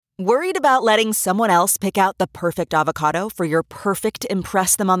Worried about letting someone else pick out the perfect avocado for your perfect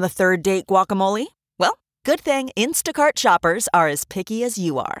impress them on the third date guacamole? Well, good thing Instacart shoppers are as picky as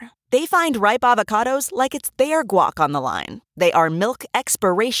you are. They find ripe avocados like it's their guac on the line. They are milk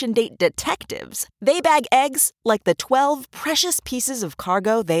expiration date detectives. They bag eggs like the 12 precious pieces of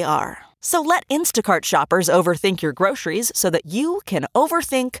cargo they are. So let Instacart shoppers overthink your groceries so that you can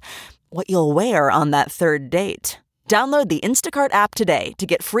overthink what you'll wear on that third date. Download the Instacart app today to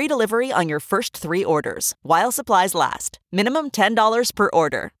get free delivery on your first 3 orders, while supplies last. Minimum $10 per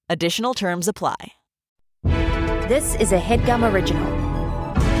order. Additional terms apply. This is a HeadGum original.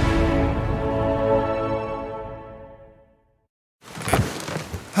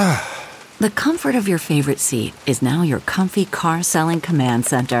 The comfort of your favorite seat is now your comfy car-selling command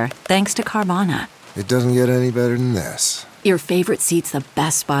center, thanks to Carvana. It doesn't get any better than this. Your favorite seat's the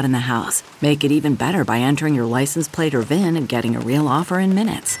best spot in the house. Make it even better by entering your license plate or VIN and getting a real offer in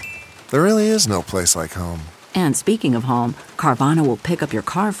minutes. There really is no place like home. And speaking of home, Carvana will pick up your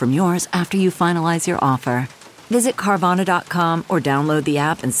car from yours after you finalize your offer. Visit Carvana.com or download the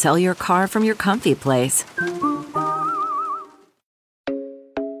app and sell your car from your comfy place.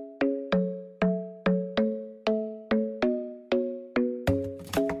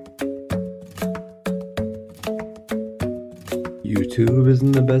 YouTube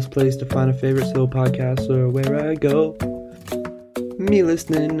isn't the best place to find a favorite slow podcast or where I go. Me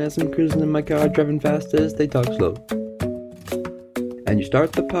listening as I'm cruising in my car, driving fast as they talk slow. And you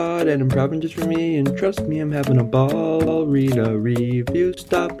start the pod and improv just for me, and trust me, I'm having a ball. I'll read a review,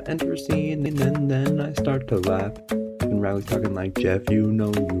 stop, enter a scene, and then I start to laugh. And Riley's talking like, Jeff, you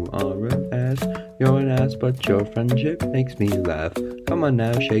know you are an ass. You're an ass, but your friendship makes me laugh. Come on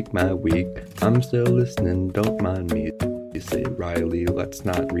now, shake my week. I'm still listening, don't mind me. You say, Riley, let's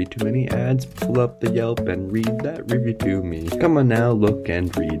not read too many ads. Pull up the Yelp and read that review to me. Come on now, look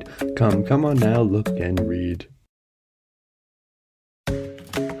and read. Come on now, look and read.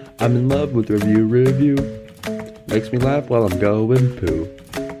 I'm in love with review. Makes me laugh while I'm going poo.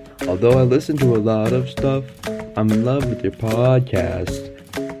 Although I listen to a lot of stuff, I'm in love with your podcast.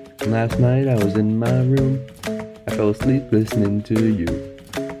 And last night I was in my room. I fell asleep listening to you.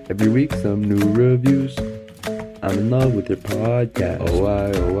 Every week some new reviews. I'm in love with your podcast. Oh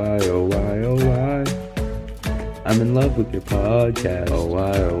why, oh why, oh why, oh why. I'm in love with your podcast. Oh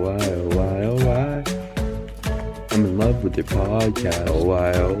why, oh why, oh why, oh why. I'm in love with your podcast. Oh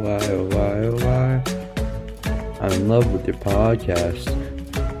why, oh why, oh why, oh why. I'm in love with your podcast.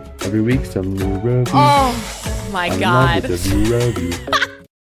 Every week some new reviews. Oh my I'm God. in love with the new review.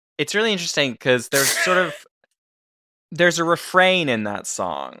 It's really interesting because there's a refrain in that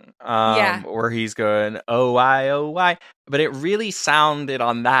song where he's going, oh why, but it really sounded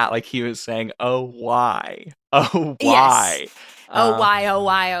on that like he was saying, oh why, oh why. Yes. Oh why, oh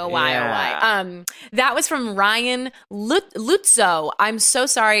why, oh why, oh why. That was from Ryan Lutzo. I'm so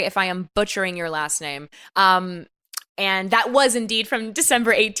sorry if I am butchering your last name. And that was indeed from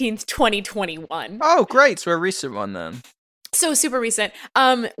December 18th, 2021. Oh, great. So a recent one then. So super recent.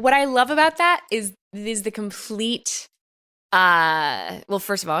 What I love about that is the complete well,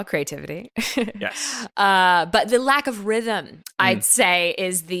 first of all, creativity. Yes. But the lack of rhythm, I'd say,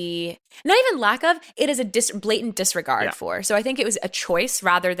 is the not even lack of, it is a blatant disregard for. So I think it was a choice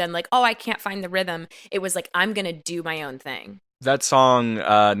rather than like, oh, I can't find the rhythm. It was like, I'm going to do my own thing. That song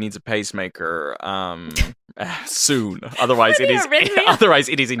needs a pacemaker soon. Otherwise, it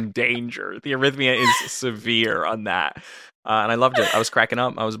is in danger. The arrhythmia is severe on that. And I loved it. I was cracking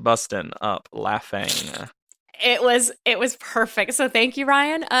up. I was busting up, laughing. It was perfect. So thank you,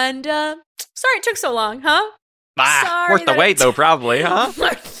 Ryan. And sorry it took so long, huh? Worth the wait, though, probably, huh?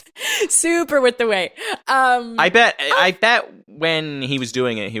 Super worth the wait. I bet when he was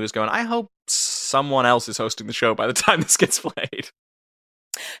doing it, he was going, I hope someone else is hosting the show by the time this gets played.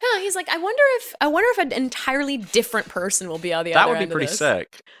 Yeah, he's like, I wonder if an entirely different person will be on the other end. That would be pretty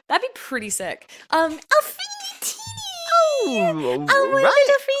sick. That'd be pretty sick. Alfini Teeny. Oh, my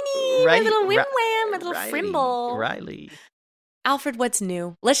little Feeny, my little whim wham, my little frimble. Riley. Alfred, what's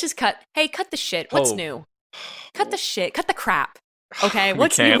new? Let's just cut. Hey, cut the shit. What's new? Cut the shit. Cut the crap. Okay,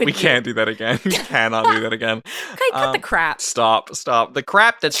 what's new with we can't do that again. We cannot do that again. Okay, cut the crap. Stop. The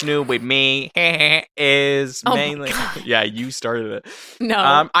crap that's new with me is mainly... Yeah, you started it.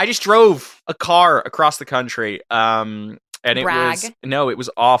 No. I just drove a car across the country. And it was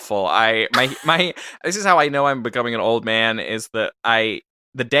awful. This is how I know I'm becoming an old man, is that I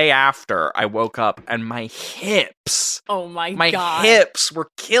the day after, I woke up and my hips, oh my God, my hips were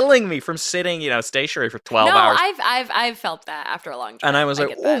killing me from sitting, stationary for 12 hours. I've felt that after a long time. And I was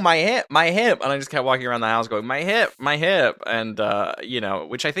like, oh, my hip. And I just kept walking around the house going, my hip. And,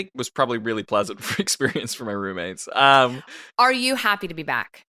 which I think was probably really pleasant experience for my roommates. Are you happy to be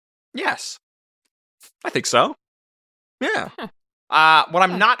back? Yes. I think so. Yeah. What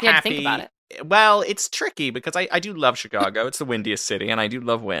I'm not happy. Think about it. Well, it's tricky because I do love Chicago. It's the windiest city, and I do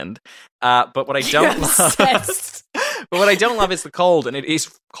love wind. But what I don't love is the cold, and it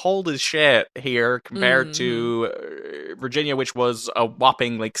is cold as shit here compared to Virginia, which was a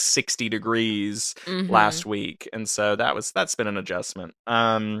whopping 60 degrees last week, and so that's been an adjustment.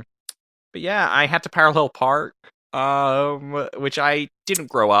 But yeah, I had to parallel park. Which I didn't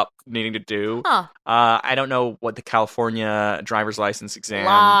grow up needing to do. Huh. I don't know what the California driver's license exam. A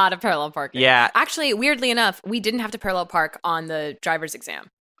lot of parallel parking. Yeah. Actually, weirdly enough, we didn't have to parallel park on the driver's exam.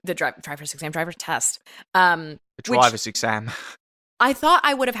 The driver's test. The driver's exam. I thought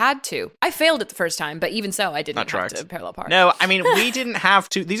I would have had to. I failed it the first time, but even so, I didn't have to parallel park. No, I mean, we didn't have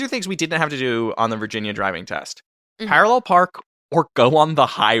to. These are things we didn't have to do on the Virginia driving test. Parallel park or go on the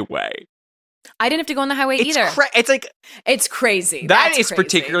highway. I didn't have to go on the highway either. It's crazy. That is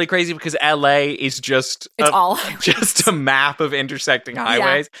particularly crazy because LA is just a map of intersecting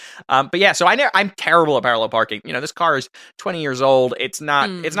highways. Yeah. But yeah, so I'm terrible at parallel parking. This car is 20 years old. It's not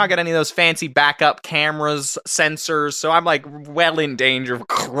got any of those fancy backup cameras, sensors. So I'm well in danger of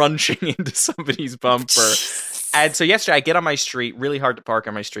crunching into somebody's bumper. And so yesterday I get on my street, really hard to park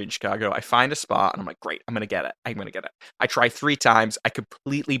on my street in Chicago. I find a spot and I'm like, great, I'm going to get it. I try 3 times. I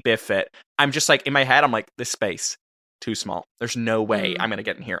completely biff it. I'm just in my head, I'm like, this space, too small. There's no way I'm going to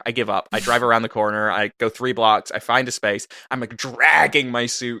get in here. I give up. I drive around the corner. I go 3 blocks. I find a space. I'm dragging my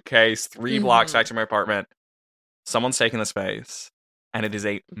suitcase 3 blocks back to my apartment. Someone's taking the space. And it is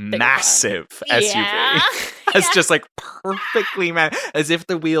a massive SUV. Yeah. It's just perfectly as if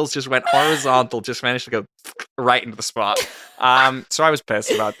the wheels just went horizontal, just managed to go right into the spot. So I was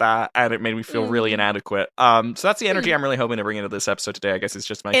pissed about that, and it made me feel really inadequate. So that's the energy I'm really hoping to bring into this episode today. I guess it's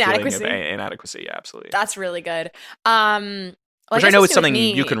just my feeling of inadequacy. Yeah, absolutely. That's really good. Which I know is something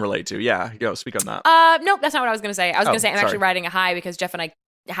you can relate to. Yeah, speak on that. No, that's not what I was going to say. I was going to say I'm actually riding a high because Jeff and I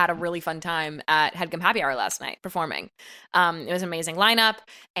had a really fun time at Headgum Happy Hour last night performing. It was an amazing lineup,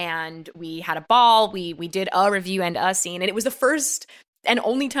 and we had a ball. We did a review and a scene, and it was the first and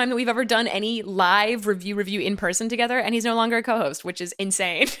only time that we've ever done any live review in person together, and he's no longer a co-host, which is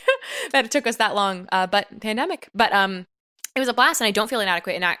insane that it took us that long, but pandemic. But it was a blast, and I don't feel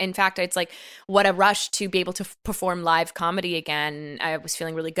inadequate. And in fact, it's what a rush to be able to perform live comedy again. I was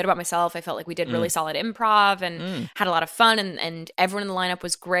feeling really good about myself. I felt like we did really solid improv and had a lot of fun, and everyone in the lineup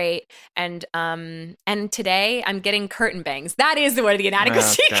was great. And today I'm getting curtain bangs. That is where the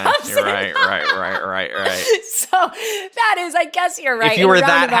inadequacy comes in. Right. So that is, I guess you're right. If you were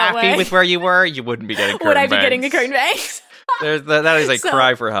that happy with where you were, you wouldn't be getting curtain bangs. Would I be getting the curtain bangs? That is a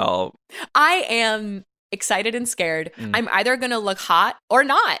cry for help. I am excited and scared. I'm either going to look hot or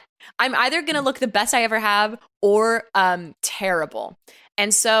not. I'm either going to look the best I ever have or terrible.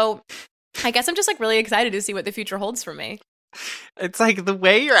 And so I guess I'm just really excited to see what the future holds for me. It's the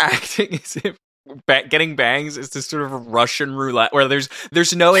way you're acting is if getting bangs is this sort of Russian roulette where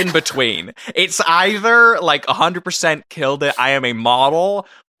there's no in between. It's either 100% killed it, I am a model,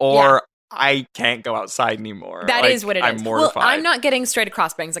 or I can't go outside anymore. That is what it is. I'm mortified. Well, I'm not getting straight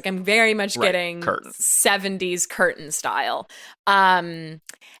across bangs. I'm very much getting curtain. 70s curtain style. And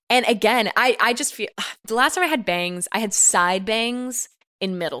again, I just feel the last time I had bangs, I had side bangs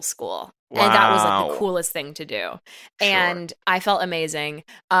in middle school. Wow. And that was the coolest thing to do. And I felt amazing.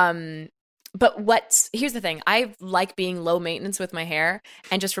 But here's the thing. I like being low maintenance with my hair,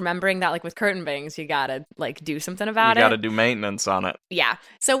 and just remembering that with curtain bangs, you gotta do something about it. You gotta do maintenance on it. Yeah.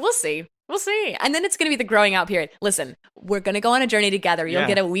 So we'll see. And then it's going to be the growing out period. Listen, we're going to go on a journey together. You'll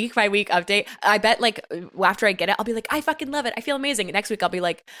get a week by week update. I bet after I get it, I'll be I fucking love it. I feel amazing. And next week I'll be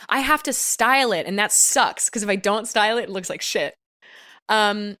I have to style it. And that sucks because if I don't style it, it looks like shit.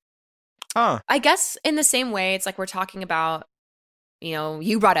 I guess in the same way, it's we're talking about,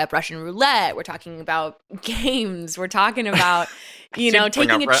 you brought up Russian roulette. We're talking about games. We're talking about, taking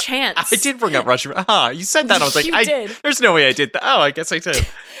a chance. I did bring up Russian roulette. You said that. I was did. There's no way I did that. Oh, I guess I did.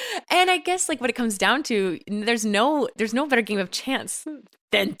 And I guess what it comes down to, there's no better game of chance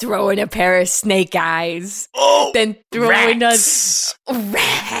than throwing a pair of snake eyes. Oh, then throwing rats.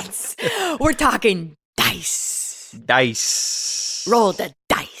 Rats. We're talking dice. Dice. Roll the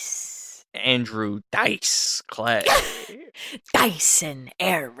dice. Andrew Dice Clay. Dyson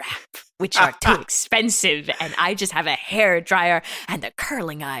Airwrap, which are too expensive, and I just have a hair dryer and a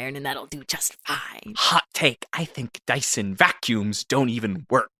curling iron, and that'll do just fine. Hot take. I think Dyson vacuums don't even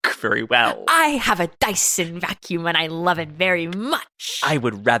work very well. I have a Dyson vacuum, and I love it very much. I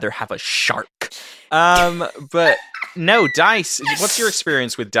would rather have a shark. But no, dice. What's your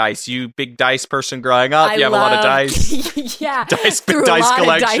experience with dice? You big dice person growing up? You have a lot of dice? Yeah. Dice Threw dice a lot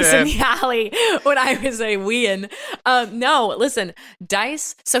collection. of dice in the alley when I was a weein'. No, listen,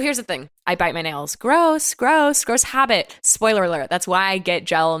 dice. So here's the thing. I bite my nails. Gross habit. Spoiler alert. That's why I get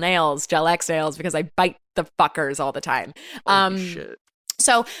Gel X nails, because I bite the fuckers all the time. Holy shit.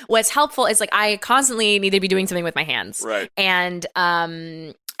 So what's helpful is, like, I constantly need to be doing something with my hands. Right. And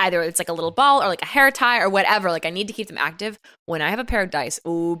either it's like a little ball or like a hair tie or whatever. Like, I need to keep them active. When I have a pair of dice,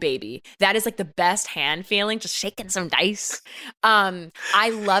 oh baby, that is like the best hand feeling, just shaking some dice. I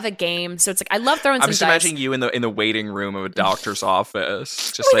love a game, so it's like I love throwing some dice. I'm just imagining you in the waiting room of a doctor's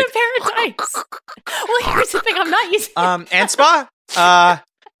office, just with like a pair of dice. Well, here's the thing, I'm not using Anspa?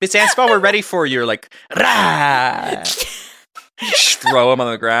 Miss Anspa, we're ready for you. You're like, rah! Just throw them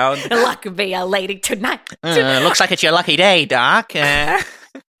on the ground. Luck be a lady tonight. Looks like it's your lucky day, Doc.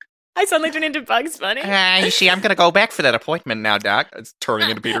 I suddenly turn into Bugs Bunny. You see, I'm going to go back for that appointment now, Doc. It's turning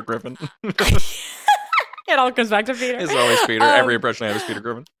into Peter Griffin. It all comes back to Peter. It's always Peter. Every impression I have is Peter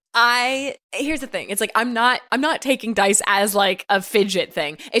Griffin. Here's the thing. It's like I'm not taking dice as like a fidget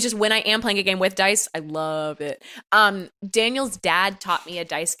thing. It's just when I am playing a game with dice, I love it. Daniel's dad taught me a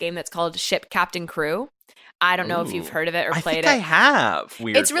dice game that's called Ship Captain Crew. I don't know if you've heard of it or played it. I have.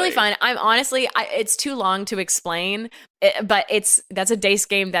 Weirdly. It's really fun. I'm honestly, it's too long to explain, but that's a dice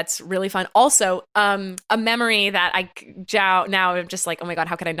game that's really fun. Also, a memory that now I'm just like, oh my God,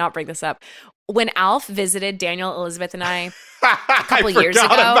 how could I not bring this up? When Alf visited Daniel, Elizabeth, and I a couple years ago,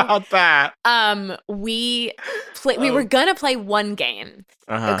 about that. We were gonna play one game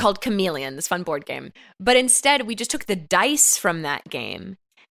called Chameleon, this fun board game, but instead we just took the dice from that game.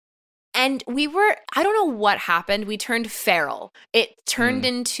 And I don't know what happened. We turned feral. It turned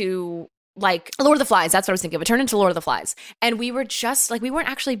into like Lord of the Flies. That's what I was thinking of. It turned into Lord of the Flies. And we were just like, we weren't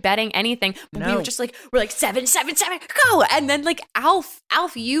actually betting anything. But we were just like, we're like 7, 7, 7, go. And then like Alf,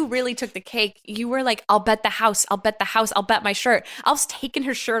 you really took the cake. You were like, I'll bet the house. I'll bet the house. I'll bet my shirt. Alf's taking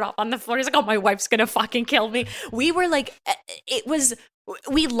her shirt off on the floor. He's like, oh, my wife's going to fucking kill me. We were like,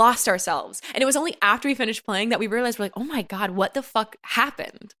 we lost ourselves. And it was only after we finished playing that we realized we're like, oh my God, what the fuck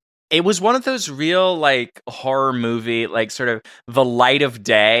happened? It was one of those real, like, horror movie, like, sort of the light of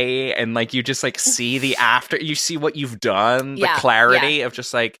day, and, like, you just, like, see the after, you see what you've done, the clarity of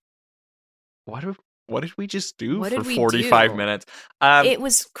just, like, what did we just do for 45 minutes? It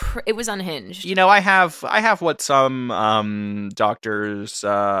was unhinged. You know, I have what some doctors,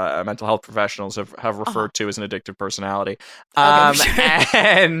 mental health professionals have referred to as an addictive personality.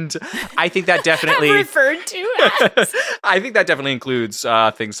 And I think that definitely referred to as. I think that definitely includes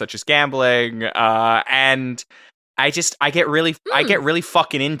things such as gambling, and I get really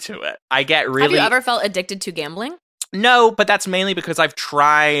fucking into it. Have you ever felt addicted to gambling? No, but that's mainly because I've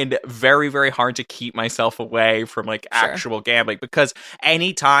tried very, very hard to keep myself away from like actual gambling, because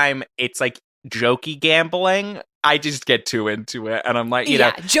anytime it's like jokey gambling, I just get too into it, and I'm like, you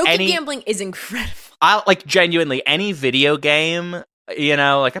know, jokey gambling is incredible. I like genuinely any video game. You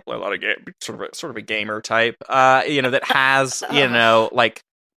know, like I play a lot of games, sort of a gamer type. You know, that has you know like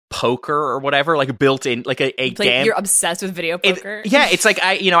poker or whatever, like built in, like a game. You're obsessed with video poker. It's like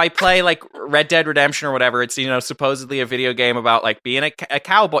I play like Red Dead Redemption or whatever. It's, you know, supposedly a video game about like being a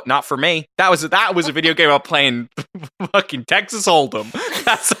cowboy. Not for me. That was a video game about playing fucking Texas Hold'em.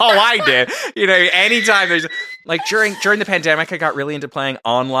 That's all I did. You know, anytime there's like during the pandemic, I got really into playing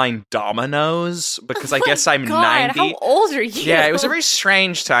online dominoes because I guess I'm 90. How old are you? Yeah, it was a very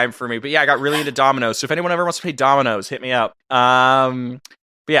strange time for me, but yeah, I got really into dominoes. So if anyone ever wants to play dominoes, hit me up.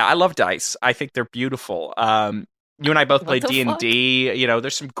 But yeah, I love dice. I think they're beautiful. You and I both play D&D. You know,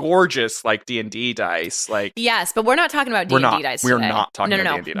 there's some gorgeous like D&D dice. Like yes, but we're not talking about D&D dice today. We're not talking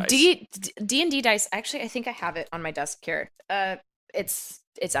about D&D dice. D&D dice. Actually, I think I have it on my desk here. It's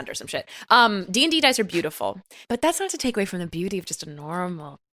under some shit. D&D dice are beautiful, but that's not to take away from the beauty of just a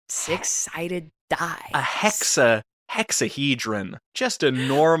normal 6-sided die. A hexahedron. Just a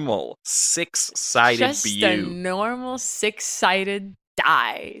normal 6-sided just view. Just a normal 6-sided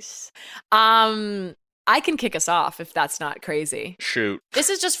dice. I can kick us off if that's not crazy. Shoot. This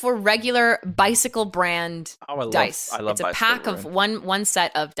is just for regular bicycle brand dice. I love it's a pack brand. of one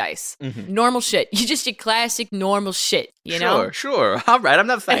set of dice. Mm-hmm. Normal shit. You just your classic normal shit, you know? Sure. All right, I'm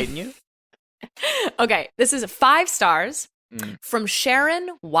not fighting you. Okay, this is 5 stars from Sharon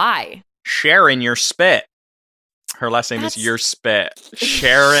Y. Sharon, your spit. Her last name is Your Spit.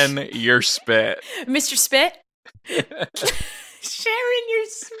 Sharon, Your Spit. Mr. Spit? Sharon, Your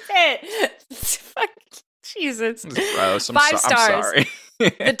Spit. Fuck, Jesus. This is gross. 5 stars. I'm sorry.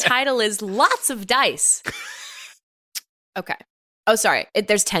 The title is Lots of Dice. Okay. Oh, sorry.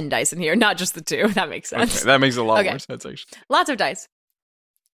 There's 10 dice in here, not just the 2. That makes sense. Okay, that makes a lot more sense, actually. Lots of dice.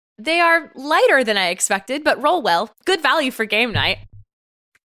 They are lighter than I expected, but roll well. Good value for game night.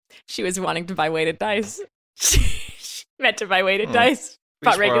 She was wanting to buy weighted dice. She meant to buy weighted dice.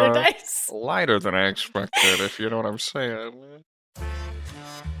 Bought regular dice. Lighter than I expected, if you know what I'm saying.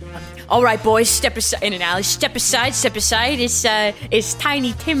 All right, boys, step aside. In an alley, step aside. It's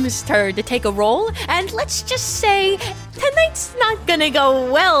Tiny Tim's turn to take a roll. And let's just say tonight's not gonna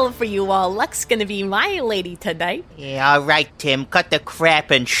go well for you all. Luck's gonna be my lady tonight. Yeah, all right, Tim. Cut the crap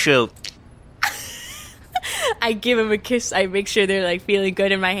and shoot. I give him a kiss. I make sure they're like feeling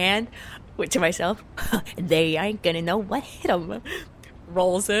good in my hand. To myself, they ain't gonna know what hit them.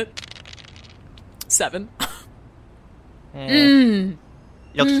 Rolls it. 7.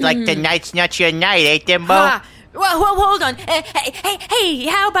 Looks like tonight's not your night, eh, Timbo? Well, hold on. Hey,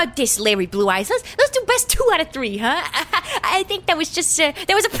 how about this, Larry Blue Eyes? Let's do best 2 out of 3, huh? I think that was just there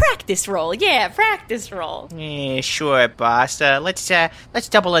was a practice roll. Yeah, practice roll. Yeah, sure, boss. Let's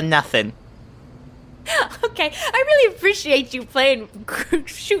double or nothing. Okay, I really appreciate you playing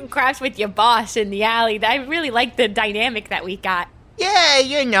shooting craps with your boss in the alley. I really like the dynamic that we got. Yeah,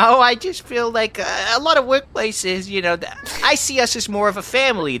 I just feel like a lot of workplaces, I see us as more of a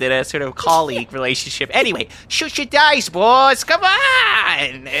family than a sort of colleague relationship. Anyway, shoot your dice, boys. Come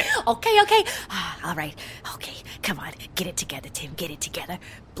on. Okay. All right. Okay, come on. Get it together, Tim. Get it together.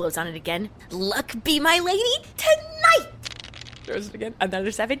 Blows on it again. Luck be my lady tonight. Throws it again.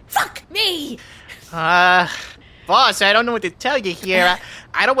 Another 7. Fuck me. Boss, I don't know what to tell you here.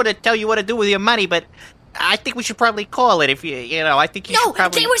 I don't want to tell you what to do with your money, but I think we should probably call it if I think you should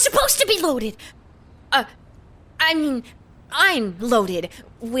probably... No, they were supposed to be loaded. I mean, I'm loaded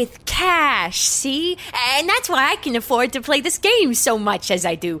with cash, see? And that's why I can afford to play this game so much as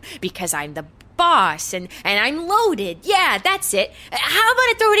I do, because I'm the boss and I'm loaded. Yeah, that's it. How about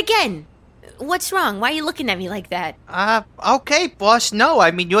I throw it again? What's wrong? Why are you looking at me like that? Okay, boss. No, I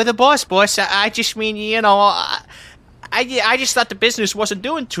mean, you're the boss. I just mean, I just thought the business wasn't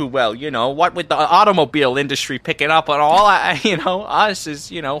doing too well, what with the automobile industry picking up and all, us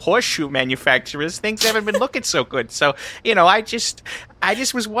as, horseshoe manufacturers, things haven't been looking so good. So, I just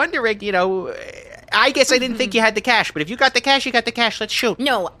was wondering, I guess I didn't think you had the cash, but if you got the cash, you got the cash. Let's shoot.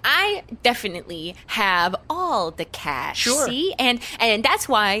 No, I definitely have all the cash. Sure. See? And that's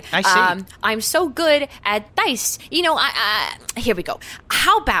why I see. I'm so good at dice. Here we go.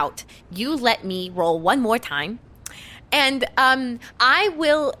 How about you let me roll one more time? And I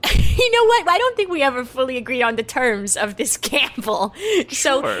will, you know what? I don't think we ever fully agreed on the terms of this gamble.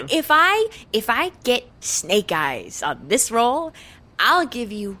 Sure. So if I get snake eyes on this roll, I'll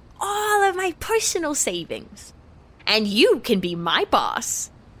give you all of my personal savings. And you can be my boss.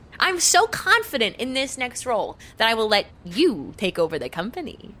 I'm so confident in this next roll that I will let you take over the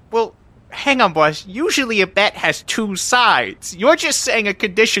company. Well, hang on, boss. Usually a bet has 2 sides. You're just saying a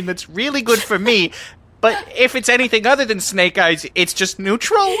condition that's really good for me. But if it's anything other than snake eyes, it's just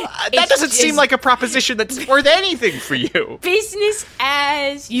neutral? That doesn't seem like a proposition that's worth anything for you. Business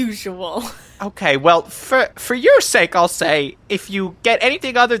as usual. Okay, well, for your sake, I'll say, if you get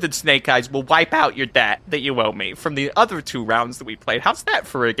anything other than snake eyes, we'll wipe out your debt that you owe me from the other 2 rounds that we played. How's that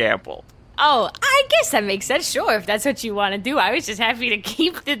for a gamble? Oh, I guess that makes sense. Sure, if that's what you want to do. I was just happy to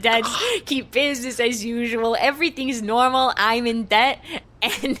keep the debts, keep business as usual. Everything's normal. I'm in debt,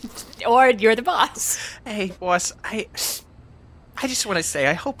 or you're the boss. Hey, boss, I just want to say,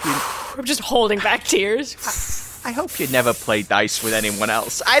 I hope you... I'm just holding back tears. I hope you never play dice with anyone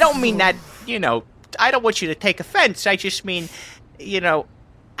else. I don't mean that, I don't want you to take offense. I just mean,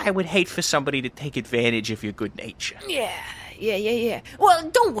 I would hate for somebody to take advantage of your good nature. Yeah. Well,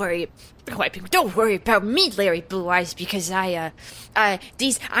 don't worry. Don't worry about me, Larry Blue Eyes, because I'm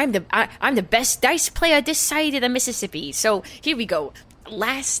the best dice player this side of the Mississippi. So here we go.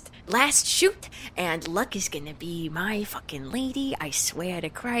 Last shoot, and luck is gonna be my fucking lady. I swear to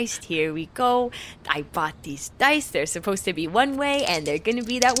Christ. Here we go. I bought these dice. They're supposed to be one way, and they're gonna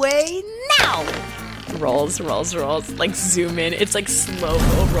be that way now. Rolls. Like zoom in. It's like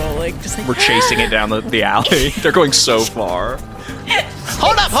slow-mo rolling. Just like we're chasing it down the alley. They're going so far.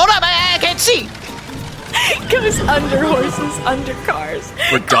 Hold up! I can't see. Goes under horses, under cars.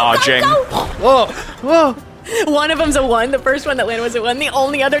 We're dodging. Go. Whoa. One of them's a 1. The first one that landed was a 1. The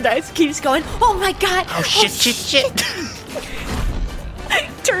only other dice keeps going. Oh my god. Oh shit.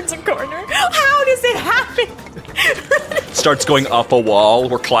 turns a corner. How does it happen? Starts going up a wall.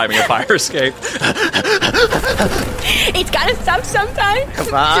 We're climbing a fire escape. It's gotta stop sometime.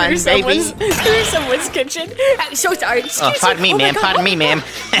 Come on, baby. Through someone's kitchen. I'm so sorry. Excuse Pardon me, ma'am. Pardon me, ma'am.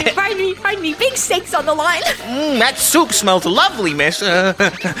 Pardon me. Big steaks on the line. That soup smells lovely, miss. Gets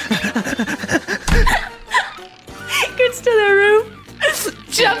to the roof.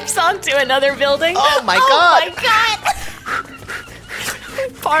 Jumps onto another building. Oh my god.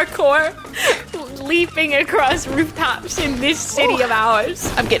 Parkour. Leaping across rooftops in this city of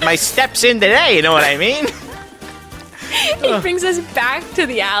ours. I'm getting my steps in today, you know what I mean? It brings us back to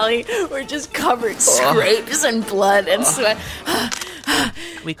the alley. We're just covered scrapes and blood and sweat.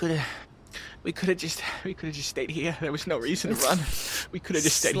 We could have just stayed here. There was no reason to run. We could have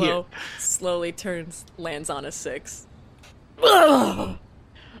just stayed here. Slowly turns, lands on a 6. Oh,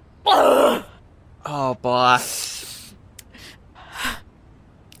 boss.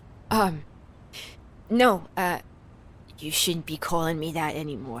 No, you shouldn't be calling me that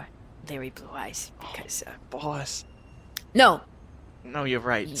anymore, Larry Blue Eyes, because, Boss. No, you're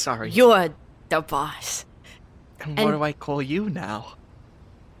right. Sorry. you're the boss. And what do I call you now?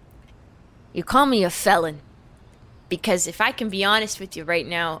 You call me a felon, because if I can be honest with you right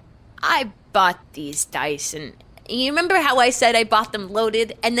now, I bought these dice, and you remember how I said I bought them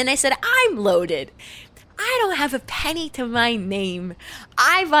loaded, and then I said I'm loaded? I don't have a penny to my name.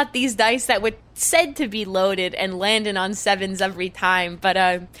 I bought these dice that were said to be loaded and landing on 7s every time, but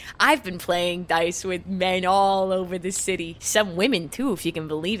I've been playing dice with men all over the city. Some women, too, if you can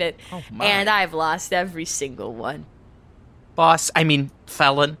believe it. Oh, my. And I've lost every single one. Felon.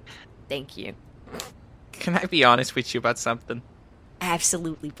 Thank you. Can I be honest with you about something?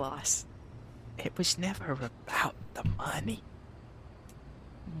 Absolutely, boss. It was never about the money.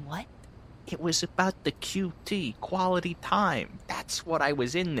 What? It was about the QT, quality time. That's what I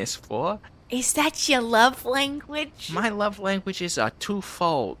was in this for. Is that your love language? My love languages are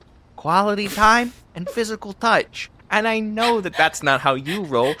twofold. Quality time and physical touch. And I know that that's not how you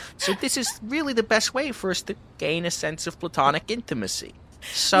roll, so this is really the best way for us to gain a sense of platonic intimacy.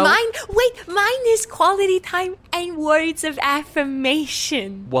 So Mine is quality time and words of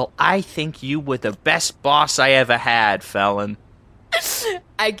affirmation. Well, I think you were the best boss I ever had, Felon.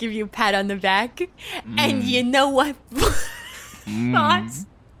 I give you a pat on the back, and you know what, boss?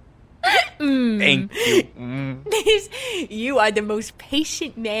 Thank you. You are the most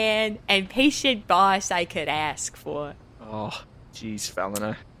patient man and patient boss I could ask for. Oh, jeez,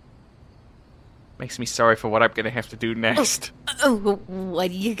 Felon. Makes me sorry for what I'm gonna have to do next.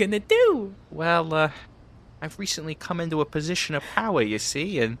 What are you gonna do? Well, I've recently come into a position of power, you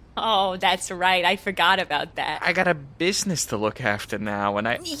see, and... Oh, that's right. I forgot about that. I got a business to look after now, and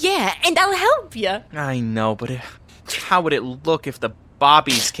Yeah, and I'll help you. I know, but how would it look if the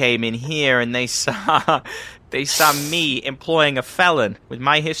Bobbies came in here and they saw me employing a felon with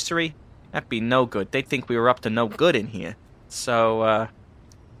my history? That'd be no good. They'd think we were up to no good in here. So,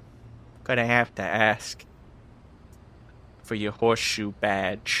 gonna have to ask for your horseshoe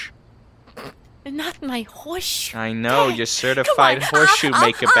badge. Not my horseshoe. I know, your certified horseshoe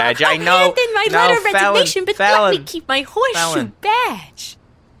maker badge. I know. I'll hand in my letter of resignation, but let me keep my horseshoe badge.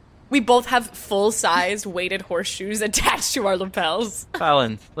 We both have full-size weighted horseshoes attached to our lapels.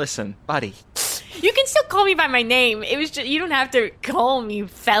 Felon, listen, buddy. You can still call me by my name. It was just, you don't have to call me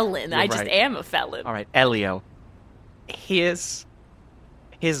felon. I just am a felon. All right, Elio. Here's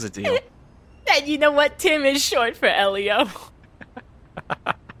the deal. And you know what? Tim is short for Elio.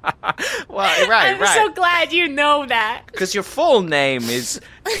 Well, right. I'm so glad you know that. Because your full name is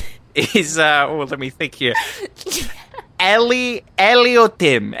let me think here.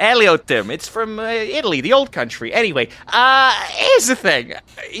 Eliotim. It's from Italy, the old country. Anyway, here's the thing.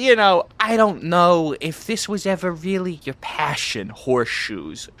 You know, I don't know if this was ever really your passion,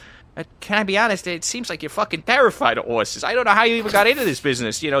 horseshoes. Can I be honest? It seems like you're fucking terrified of horses. I don't know how you even got into this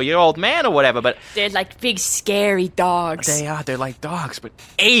business. You know, you're an old man or whatever, but... They're like big, scary dogs. They are. They're like dogs, but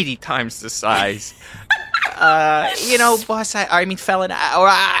 80 times the size. You know, boss, I mean, felon,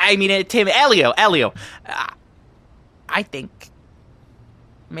 Tim, Elio. I think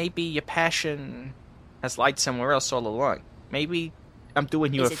maybe your passion has lied somewhere else all along. Maybe I'm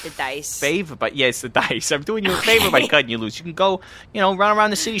doing you Is it the dice? favor, but yeah, it's the dice. I'm doing you a favor by cutting you loose. You can go, run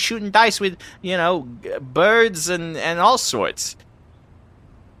around the city shooting dice with, birds and all sorts.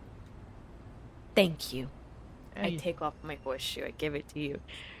 Thank you. I take off my horseshoe. I give it to you.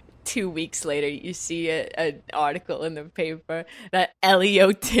 2 weeks later, you see an article in the paper that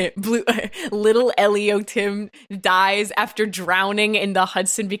little Elio Tim dies after drowning in the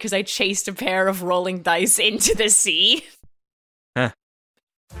Hudson because I chased a pair of rolling dice into the sea. Huh.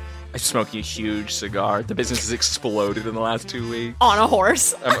 I'm smoking a huge cigar. The business has exploded in the last 2 weeks. On a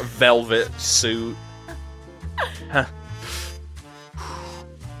horse. I'm a velvet suit. Huh.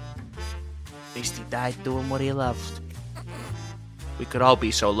 At least he died doing what he loved. We could all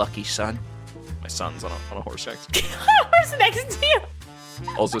be so lucky, son. My son's on a horse next. Horse next to you.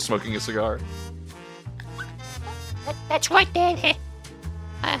 Also smoking a cigar. That's right, Dad.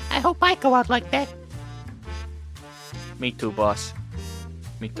 I hope I go out like that. Me too, boss.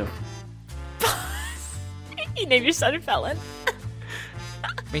 Me too. You named your son Felon.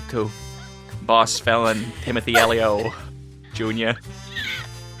 Me too. Boss Felon Timothy Elio Jr.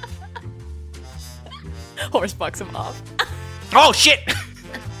 Horse bucks him off. Oh, shit!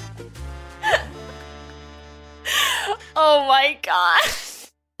 Oh my god.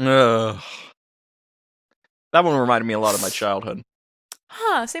 Ugh. That one reminded me a lot of my childhood.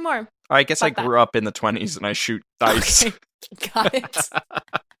 Huh, say more. I guess I Fuck that. grew up in the 20s and I shoot dice. Okay. Got it.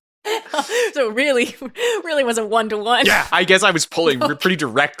 So really was a 1-to-1. Yeah, I guess I was pulling pretty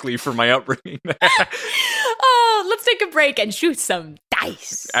directly from my upbringing. Oh, let's take a break and shoot some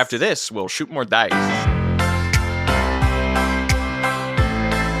dice. After this, we'll shoot more dice.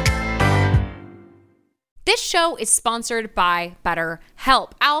 This show is sponsored by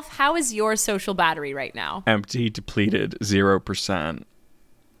BetterHelp. Alf, how is your social battery right now? Empty, depleted, 0%.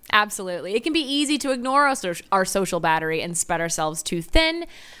 Absolutely. It can be easy to ignore our social battery and spread ourselves too thin.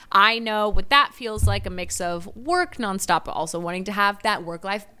 I know what that feels like, a mix of work nonstop, but also wanting to have that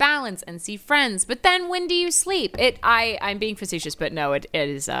work-life balance and see friends. But then when do you sleep? I'm being facetious, but no, it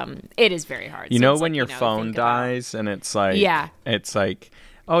is very hard. You So know it's when like, your phone think about- dies and it's like, Yeah. it's like,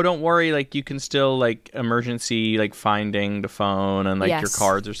 oh, don't worry, like you can still like emergency like finding the phone and like your Yes.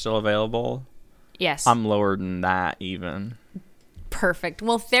 cards are still available. Yes. I'm lower than that even. Perfect.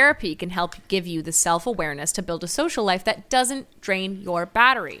 Well, therapy can help give you the self-awareness to build a social life that doesn't drain your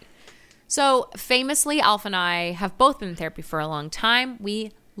battery. So famously, Alf and I have both been in therapy for a long time.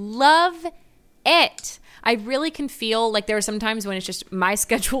 We love it. I really can feel like there are some times when it's just my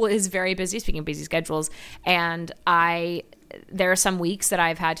schedule is very busy, speaking of busy schedules, and there are some weeks that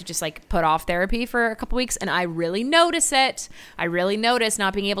I've had to just like put off therapy for a couple weeks, and I really notice it. I really notice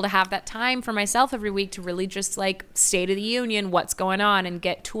not being able to have that time for myself every week to really just like state of the union, what's going on, and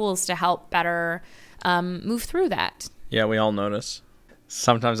get tools to help better move through that. Yeah, we all notice.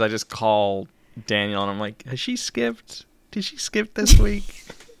 Sometimes I just call Daniel and I'm like, has she skipped? Did she skip this week?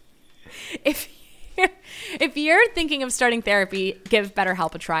 If you're thinking of starting therapy, give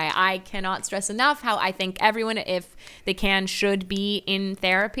BetterHelp a try. I cannot stress enough how I think everyone, if they can, should be in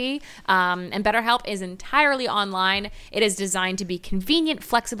therapy. And BetterHelp is entirely online. It is designed to be convenient,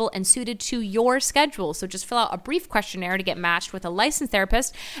 flexible, and suited to your schedule. So just fill out a brief questionnaire to get matched with a licensed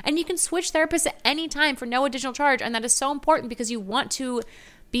therapist, and you can switch therapists at any time for no additional charge. And that is so important because you want to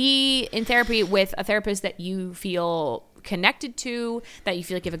be in therapy with a therapist that you feel connected to, that you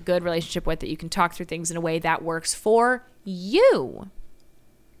feel like you have a good relationship with, that you can talk through things in a way that works for you.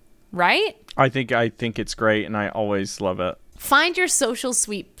 Right? I think it's great and I always love it. Find your social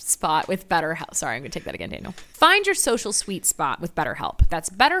sweet spot with BetterHelp. Sorry, I'm going to take that again, Daniel. Find your social sweet spot with BetterHelp. That's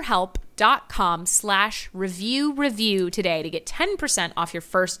BetterHelp.com/review today to get 10% off your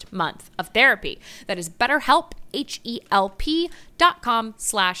first month of therapy. That is BetterHelp,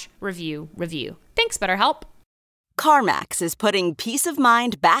 HELP.com/review. Thanks, BetterHelp. CarMax is putting peace of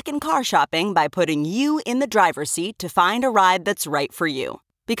mind back in car shopping by putting you in the driver's seat to find a ride that's right for you.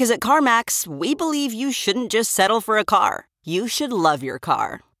 Because at CarMax, we believe you shouldn't just settle for a car. You should love your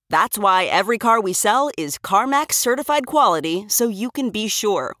car. That's why every car we sell is CarMax certified quality, so you can be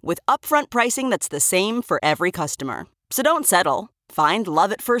sure with upfront pricing that's the same for every customer. So don't settle. Find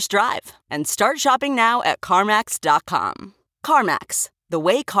love at first drive and start shopping now at CarMax.com. CarMax, the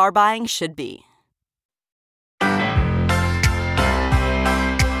way car buying should be.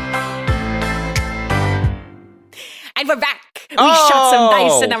 And we're back. We shot some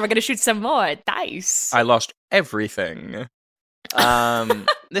dice, and now we're going to shoot some more dice. I lost everything.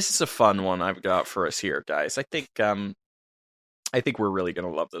 This is a fun one I've got for us here, guys. I think we're really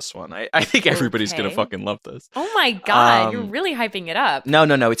gonna love this one. I think everybody's gonna fucking love this. Oh my god, you're really hyping it up. No,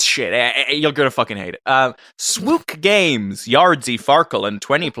 it's shit. You're gonna fucking hate it. Swook Games, Yardsy Farkle, and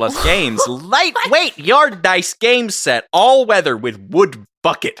 20+ games. Lightweight yard dice game set, all weather with wood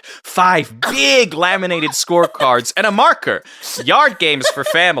bucket, 5 big laminated scorecards, and a marker. Yard games for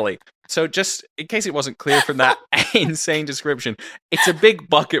family. So just in case it wasn't clear from that insane description, it's a big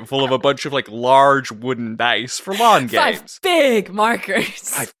bucket full of a bunch of like large wooden dice for lawn games. 5 big markers.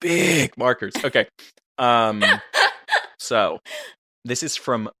 5 big markers. Okay. So this is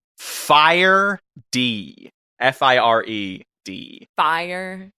from Fire D. Fired.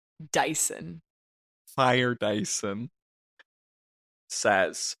 Fire Dyson. Fire Dyson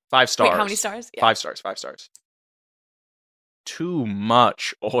says 5 stars. Wait, how many stars? Yeah. 5 stars. 5 stars. Too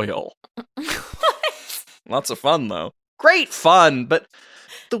much oil. Lots of fun, though. Great fun, but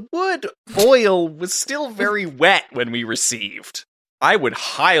the wood oil was still very wet when we received. I would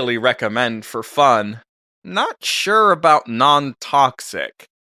highly recommend for fun. Not sure about non-toxic.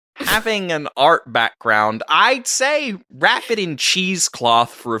 Having an art background, I'd say wrap it in cheesecloth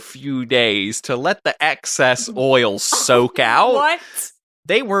for a few days to let the excess oil soak out. What?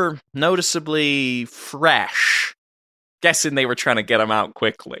 They were noticeably fresh. Guessing they were trying to get them out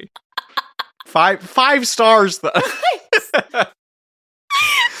quickly. 5 stars, though. 5 stars.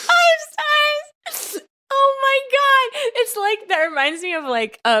 Oh my god! It's like that reminds me of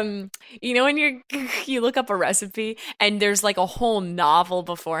like you know when you look up a recipe and there's like a whole novel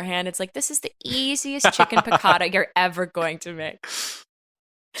beforehand. It's like, this is the easiest chicken piccata you're ever going to make.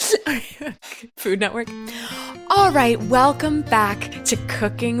 Food Network. All right, welcome back to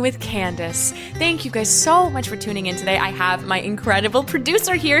Cooking with Candace. Thank you guys so much for tuning in today. I have my incredible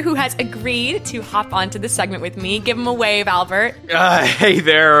producer here who has agreed to hop onto the segment with me. Give him a wave, Albert. Hey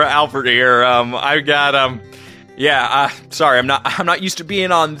there, Albert here. I got sorry, I'm not used to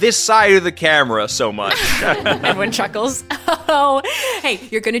being on this side of the camera so much. Everyone chuckles. Oh, hey,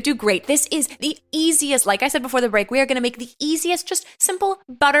 you're gonna do great. This is the easiest, like I said before the break, we are gonna make the easiest, just simple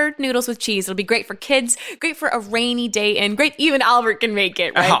buttered noodles with cheese. It'll be great for kids, great for a rainy day, and great, even Albert can make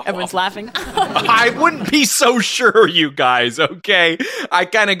it, right? Oh, everyone's laughing. I wouldn't be so sure, you guys, okay? I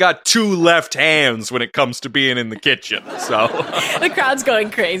kind of got 2 left hands when it comes to being in the kitchen, so. The crowd's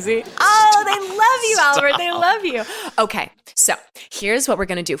going crazy. Oh, they love you, Albert. They love you. Okay, so here's what we're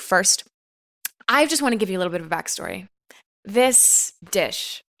going to do. First, I just want to give you a little bit of a backstory. This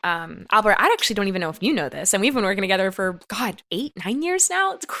dish, Albert, I actually don't even know if you know this, and we've been working together for, 8, 9 years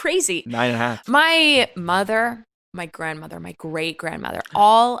now? It's crazy. 9.5. My mother, my grandmother, my great-grandmother,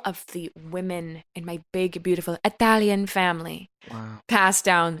 all of the women in my big, beautiful Italian family passed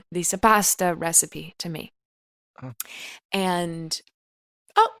down this pasta recipe to me. And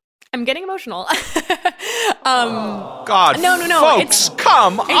I'm getting emotional. God, no, folks,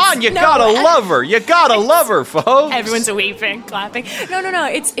 come on! You gotta love her. You gotta love her, folks. Everyone's weeping, clapping. No.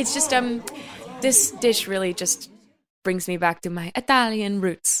 It's just this dish really just brings me back to my Italian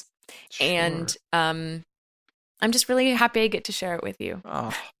roots, and I'm just really happy I get to share it with you,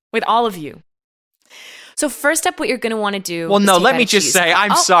 with all of you. So first up, what you're going to want to do... Well, no, let me just say,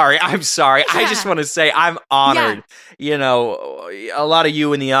 I'm sorry. Yeah. I just want to say I'm honored. Yeah. You know, a lot of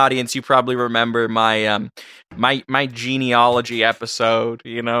you in the audience, you probably remember my my genealogy episode,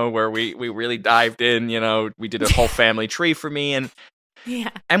 you know, where we really dived in, you know, we did a whole family tree for me, and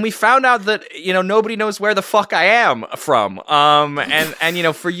we found out that, you know, nobody knows where the fuck I am from. And you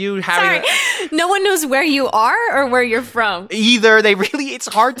know, for you having... Sorry, no one knows where you are or where you're from? Either. It's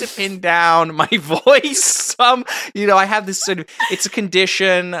hard to pin down my voice. You know, I have this sort of, it's a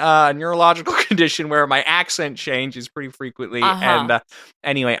condition, a neurological condition where my accent changes pretty frequently. And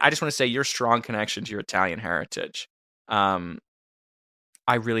anyway, I just want to say your strong connection to your Italian heritage. I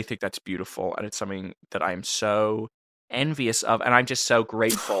really think that's beautiful. And it's something that I'm so envious of, and I'm just so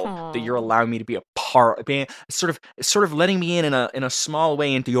grateful that you're allowing me to be a part, being sort of letting me in a small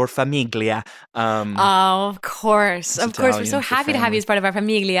way into your famiglia. Of course, we're so happy to have you as part of our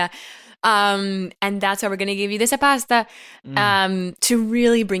famiglia. And that's why we're going to give you this pasta to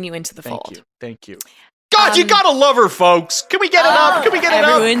really bring you into the fold. Thank you. God, you gotta love her, folks. Can we get it up? Can we get it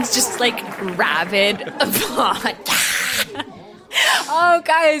up? Everyone's just like rabid. Oh,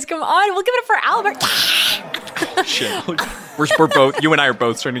 guys, come on. We'll give it up for Albert. Shit. We're both, you and I are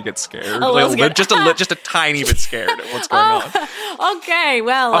both starting to get scared. Just a tiny bit scared at what's going on. Okay,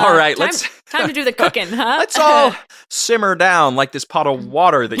 well. All right, time to do the cooking, huh? Let's all simmer down like this pot of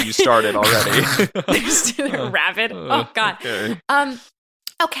water that you started already. They're rabid. Oh, God. Okay.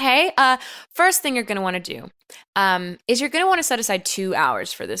 Okay, first thing you're going to want to do is you're going to want to set aside 2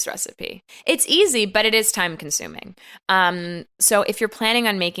 hours for this recipe. It's easy, but it is time consuming. So if you're planning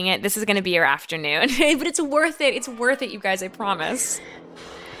on making it, this is going to be your afternoon. But it's worth it. It's worth it, you guys, I promise.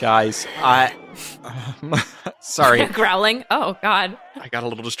 Guys, sorry. Growling? Oh, God. I got a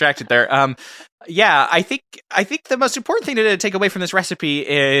little distracted there. Yeah, I think the most important thing to take away from this recipe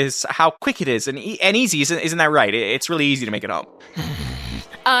is how quick it is and easy. Isn't that right? It's really easy to make it home.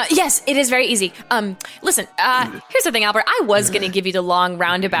 Yes, it is very easy. Listen, here's the thing, Albert. I was going to give you the long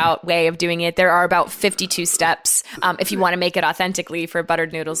roundabout way of doing it. There are about 52 steps if you want to make it authentically for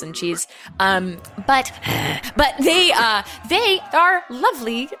buttered noodles and cheese. But they are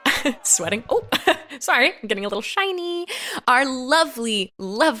lovely. Sweating. Oh, sorry. I'm getting a little shiny. Our lovely,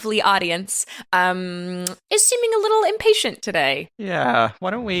 lovely audience is seeming a little impatient today. Yeah.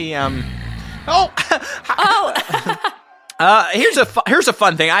 Why don't we, here's a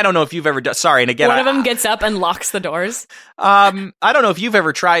fun thing. I don't know if you've ever done. Sorry, and again, one of them gets up and locks the doors. I don't know if you've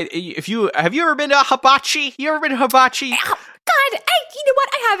ever tried. Have you ever been to hibachi? You ever been to hibachi? God, you know what?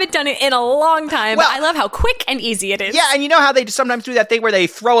 I haven't done it in a long time. Well, I love how quick and easy it is. Yeah, and you know how they sometimes do that thing where they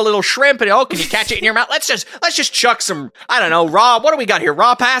throw a little shrimp and can you catch it in your mouth? Let's just chuck some, I don't know, raw. What do we got here?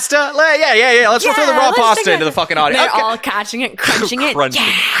 Raw pasta? Yeah. Let's throw the raw pasta into the fucking audience. They're all catching it, crunching it.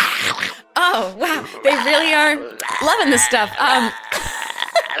 Yeah. Oh, wow. They really are loving this stuff.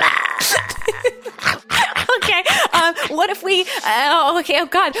 Okay. What if we... okay, oh,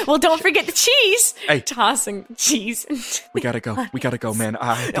 God. Well, don't forget the cheese. Hey. Tossing cheese. We gotta go, man.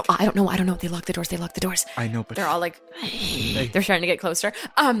 No, I don't know. They lock the doors. I know, but... They're all like... They're starting to get closer.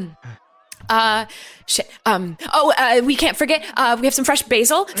 Shit. We can't forget. We have some fresh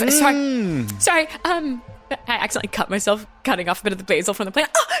basil. Sorry. I accidentally cut myself cutting off a bit of the basil from the plant.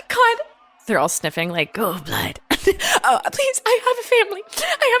 Oh, God. They're all sniffing like, oh, blood. Please, I have a family.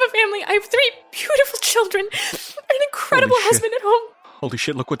 I have 3 beautiful children. An incredible husband at home. Holy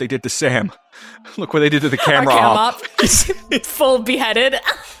shit, look what they did to Sam. Look what they did to the camera op. Full beheaded.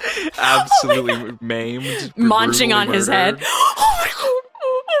 Absolutely maimed. Munching on his head. Oh my God.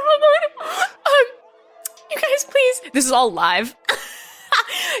 You guys, please. This is all live.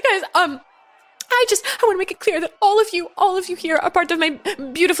 Guys, I want to make it clear that all of you here are part of my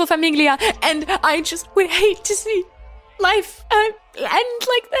beautiful familia, and I just would hate to see life end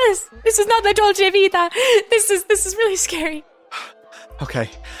like this. This is not la dolce vita. This is really scary. Okay.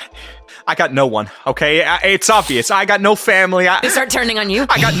 I got no one, okay? It's obvious. I got no family. They start turning on you?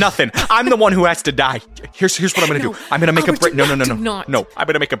 I got nothing. I'm the one who has to die. Here's what I'm going to do. I'm going to make a break. No. No, I'm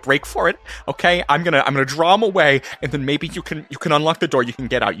going to make a break for it, okay? I'm going to draw him away, and then maybe you can unlock the door. You can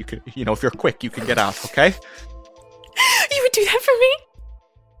get out. You can, if you're quick, you can get out, okay? You would do that for me?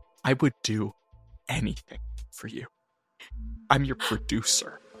 I would do anything for you. I'm your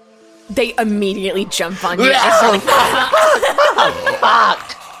producer. They immediately jump on you.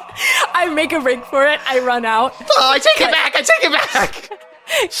 I make a break for it. I run out. Oh, I take it back.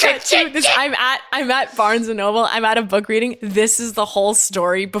 Shit. I'm at Barnes & Noble. I'm at a book reading. This is the whole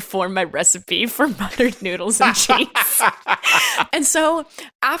story before my recipe for buttered noodles and cheese. And so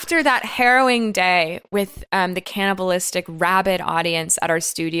after that harrowing day with the cannibalistic rabid audience at our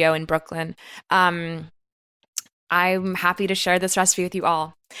studio in Brooklyn, I'm happy to share this recipe with you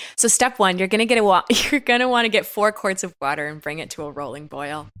all. So step 1, you're gonna want to get 4 quarts of water and bring it to a rolling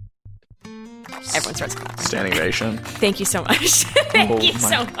boil. Everyone starts clapping. Standing ovation. Thank you so much. Thank you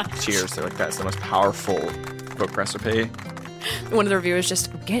so much. Cheers. They're like, that's the most powerful book recipe. One of the reviewers just,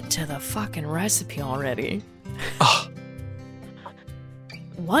 get to the fucking recipe already.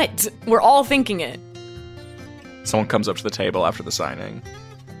 What? We're all thinking it. Someone comes up to the table after the signing.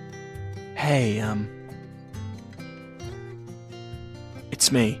 Hey,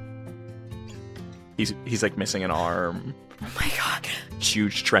 it's me. He's like missing an arm. Oh my God.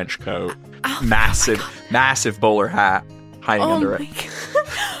 Huge trench coat. Massive bowler hat hiding under it.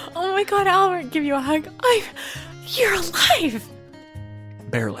 Oh my God, Albert, give you a hug. You're alive.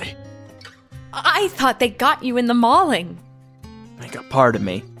 Barely. I thought they got you in the mauling. They got part of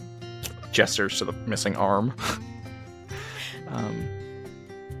me. Gestures to the missing arm.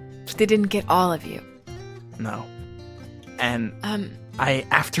 But they didn't get all of you. No. And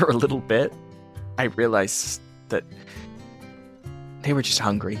after a little bit, I realized that they were just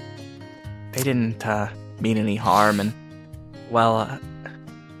hungry. They didn't mean any harm, and, well,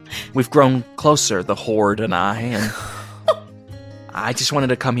 we've grown closer, the Horde and I, and I just wanted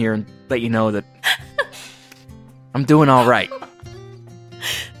to come here and let you know that I'm doing all right.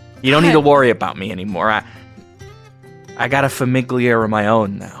 You don't need to worry about me anymore. I got a famiglia of my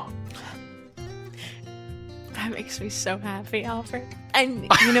own now. That makes me so happy, Alfred. And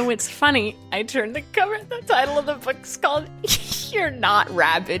you know what's funny? I turned the cover. The title of the book's called "You're Not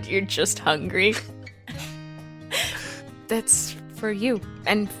Rabid, You're Just Hungry." That's for you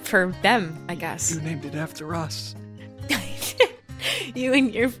and for them, I guess. You named it after us. You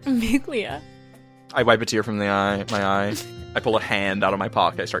and your famiglia. I wipe a tear from my eye. I pull a hand out of my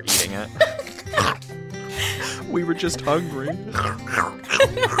pocket. I start eating it. We were just hungry.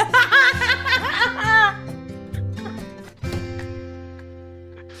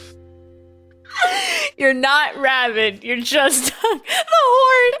 You're not Rabbit. You're just the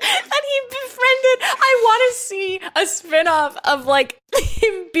Horde that he befriended. I want to see a spinoff of like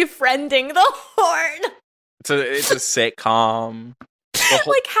him befriending the Horde. It's a sitcom.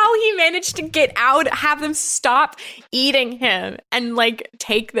 Like how he managed to get out, have them stop eating him, and like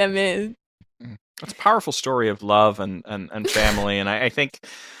take them in. It's a powerful story of love and family, and I think,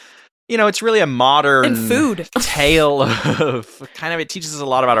 it's really a modern and food tale of kind of, it teaches us a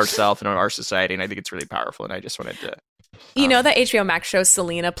lot about ourselves and our society, and I think it's really powerful, and I just wanted to... You know that HBO Max show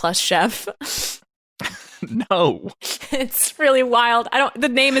Selena plus Chef? No. It's really wild. The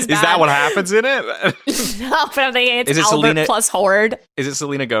name is bad. Is that what happens in it? No, but I'm thinking it's Albert Selena, plus Horde. Is it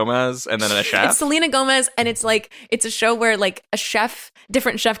Selena Gomez and then a chef? It's Selena Gomez, and it's a show where like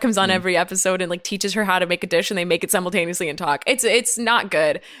different chef comes on every episode and like teaches her how to make a dish, and they make it simultaneously and talk. It's not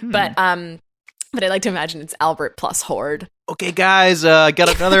good, but I like to imagine it's Albert plus Horde. Okay, guys, got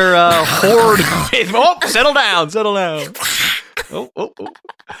another Horde. Oh, settle down. Oh.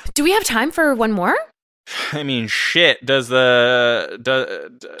 Do we have time for one more? I mean, shit.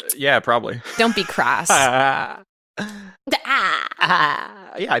 Yeah, probably. Don't be crass. Yeah,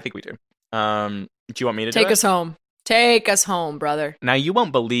 I think we do. Do you want me to take us home? Take us home, brother. Now, you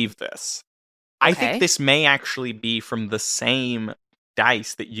won't believe this. Okay. I think this may actually be from the same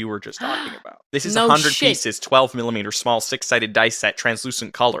dice that you were just talking about. This is 100 pieces, 12 millimeter small, 6-sided dice set,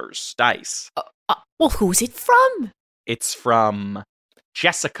 translucent colors dice. Well, who's it from? It's from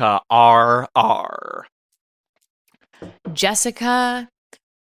Jessica R.R. Jessica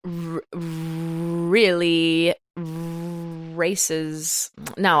really races.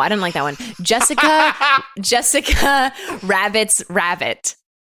 No, I didn't like that one. Jessica Rabbit's Rabbit.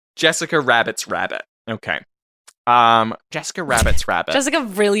 Jessica Rabbit's Rabbit. Okay. Jessica Rabbit's Rabbit. Jessica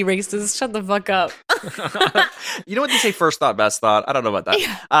really racist. Shut the fuck up. You know what they say? First thought, best thought. I don't know about that.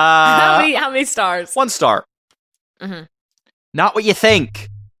 Yeah. How many stars? 1 star. Mm-hmm. Not what you think.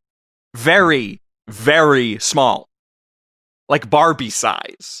 Very, very small. Like Barbie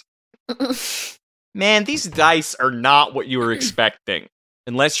size. Man, these dice are not what you were expecting.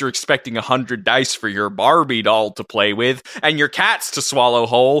 Unless you're expecting 100 dice for your Barbie doll to play with and your cats to swallow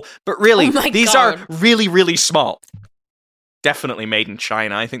whole. But really, these are really, really small. Definitely made in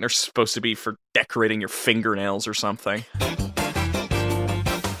China. I think they're supposed to be for decorating your fingernails or something.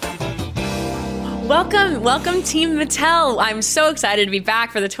 Welcome Team Mattel. I'm so excited to be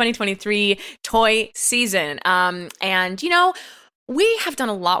back for the 2023 toy season. And we have done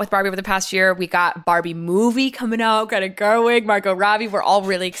a lot with Barbie over the past year. We got Barbie movie coming out, Greta Gerwig, Margot Robbie. We're all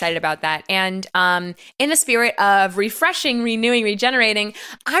really excited about that. And in the spirit of refreshing, renewing, regenerating,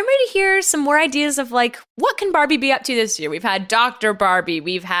 I'm ready to hear some more ideas of like, what can Barbie be up to this year? We've had Dr. Barbie.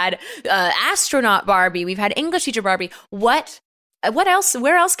 We've had astronaut Barbie. We've had English teacher Barbie. What else?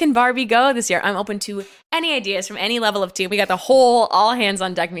 Where else can Barbie go this year? I'm open to any ideas from any level of team. We got the whole all hands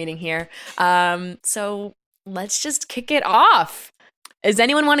on deck meeting here. So let's just kick it off. Does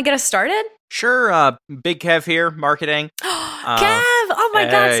anyone want to get us started? Sure. Big Kev here, marketing. Kev! Oh my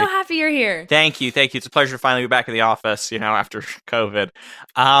God, so happy you're here. Thank you. It's a pleasure to finally be back in the office, after COVID.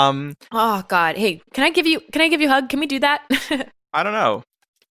 Oh God. Hey, can I give you a hug? Can we do that? I don't know.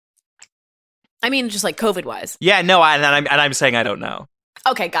 I mean, just like COVID-wise. Yeah, no, I'm saying I don't know.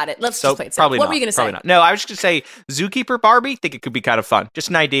 Okay, got it. Let's just play it. Probably what not. Were you going to say? Not. No, I was just going to say Zookeeper Barbie. Think it could be kind of fun. Just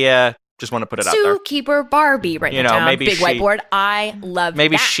an idea. Just want to put it out there. Zookeeper Barbie, right now. Maybe big whiteboard. I love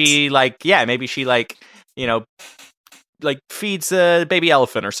maybe that. Maybe she feeds a baby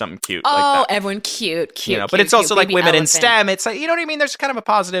elephant or something cute. Oh, like that. Everyone cute. But it's also like women in STEM. It's like, you know what I mean? There's kind of a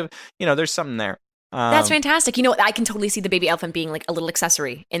positive, there's something there. That's fantastic. I can totally see the baby elephant being like a little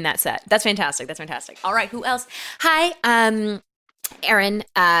accessory in that set. That's fantastic. All right, who else? Hi, Erin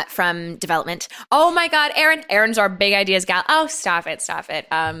from development. Oh my God, Erin. Erin's our big ideas gal. Oh, stop it.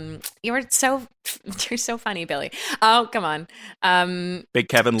 You're so funny, Billy. Oh, come on. Big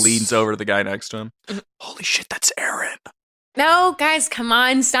Kevin leans over to the guy next to him. Holy shit, that's Erin. No, guys, come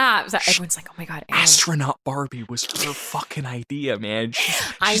on, stop. Everyone's like, oh my God, Erin. Astronaut Barbie was her fucking idea, man.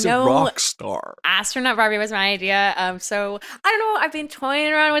 She's a rock star. Astronaut Barbie was my idea. So, I don't know. I've been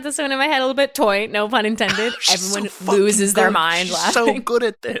toying around with this one in my head a little bit. No pun intended. Everyone loses their mind laughing. So good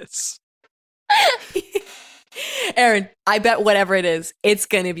at this. Erin, I bet whatever it is, it's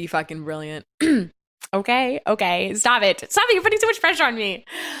going to be fucking brilliant. Okay. Stop it. You're putting so much pressure on me.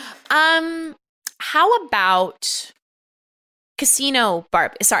 How about... Casino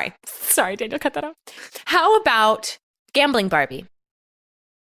Barbie. Sorry, Daniel, cut that out. How about gambling Barbie?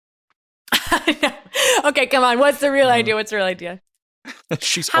 Okay, come on. What's the real idea?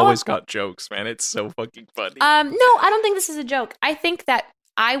 She's always got jokes, man. It's so fucking funny. No, I don't think this is a joke. I think that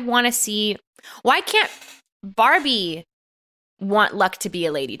I want to see Why can't Barbie want Luck to be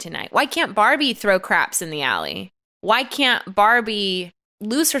a lady tonight? Why can't Barbie throw craps in the alley? Why can't Barbie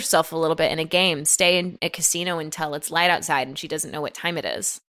lose herself a little bit in a game, stay in a casino until it's light outside and she doesn't know what time it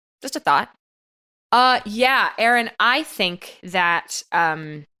is? Just a thought. Yeah, Aaron, I think that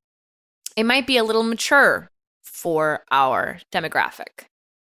it might be a little mature for our demographic.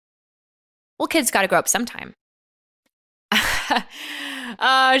 Well, kids got to grow up sometime.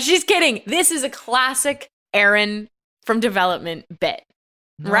 She's kidding. This is a classic Aaron from Development bit,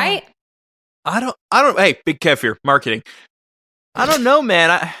 right? I don't. Hey, Big Kev here, marketing. I don't know,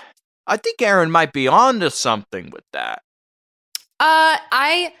 man. I think Aaron might be onto something with that.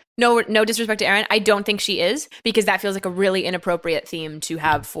 No disrespect to Aaron. I don't think she is, because that feels like a really inappropriate theme to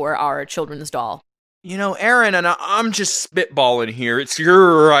have for our children's doll. You know, Aaron, and I'm just spitballing here. It's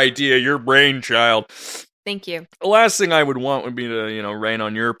your idea, your brainchild. Thank you. The last thing I would want would be to, rain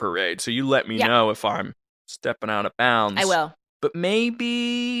on your parade. So you let me know if I'm stepping out of bounds. I will. But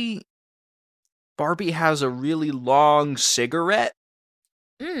maybe Barbie has a really long cigarette.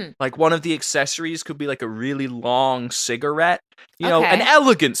 Like one of the accessories could be like a really long cigarette. An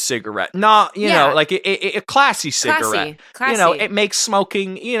elegant cigarette. Not, like a classy cigarette. Classy. It makes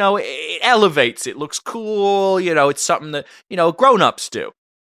smoking, it elevates. It looks cool. It's something that, grown-ups do.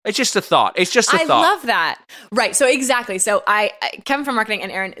 It's just a thought. I love that. Right. So exactly. So I Kevin from marketing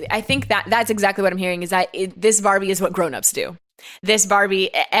and Aaron, I think that's exactly what I'm hearing, is that this Barbie is what grown-ups do. This Barbie,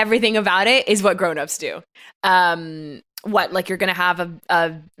 everything about it is what grown-ups do. What, like you're going to have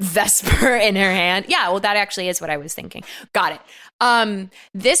a Vesper in her hand? Yeah, well, that actually is what I was thinking. Got it.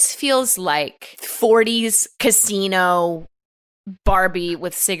 This feels like 40s casino Barbie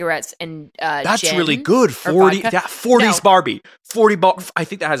with cigarettes and that's gin really good. 40s Barbie. 40 I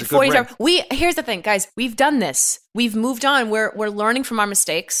think that has a good ring. Here's the thing, guys. We've done this. We've moved on. We're learning from our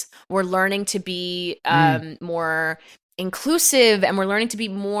mistakes. We're learning to be more inclusive, and we're learning to be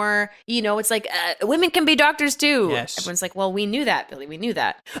more, it's like women can be doctors too. Yes. Everyone's like, well, we knew that, Billy. We knew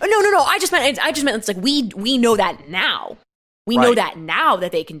that. Oh, no. I just meant it's like we know that now. We know that now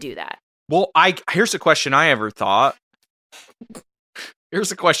that they can do that. Well, here's a question I ever thought.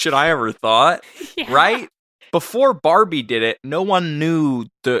 Yeah. Right? Before Barbie did it, no one knew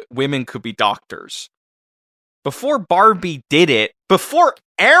that women could be doctors. Before Barbie did it, before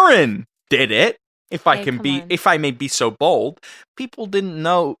Aaron did it, if I may be so bold, people didn't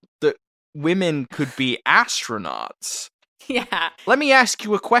know that women could be astronauts. Yeah. Let me ask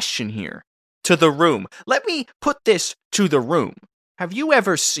you a question here to the room. Let me put this to the room. Have you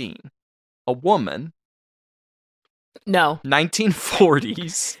ever seen a woman? No.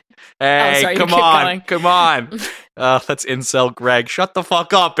 1940s. Hey, sorry, come on. That's incel Greg. Shut the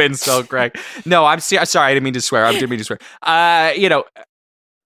fuck up, incel Greg. No, I'm sorry. I didn't mean to swear.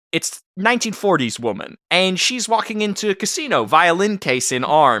 It's 1940s woman, and she's walking into a casino, violin case in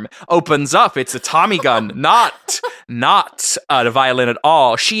arm, opens up, it's a Tommy gun, not a violin at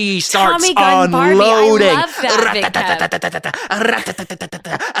all. She starts Tommy gun unloading. Barbie. I love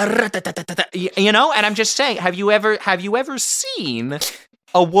that. And I'm just saying, have you ever seen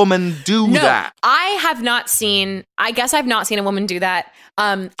a woman do that? I have not seen. I guess I've not seen a woman do that.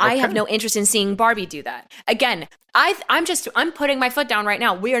 I have no interest in seeing Barbie do that. Again, I'm putting my foot down right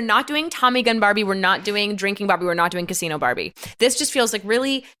now. We are not doing Tommy gun Barbie. We're not doing drinking Barbie. We're not doing casino Barbie. This just feels like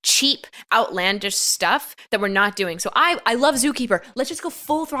really cheap, outlandish stuff that we're not doing. So I love Zookeeper. Let's just go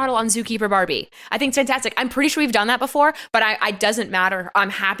full throttle on Zookeeper Barbie. I think it's fantastic. I'm pretty sure we've done that before, but I doesn't matter. I'm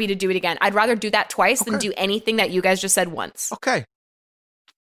happy to do it again. I'd rather do that twice than do anything that you guys just said once. Okay.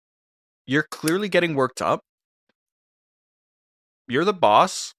 You're clearly getting worked up. You're the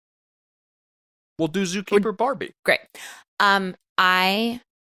boss. We'll do Zookeeper Barbie. Great. I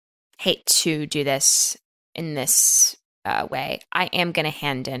hate to do this in this way. I am going to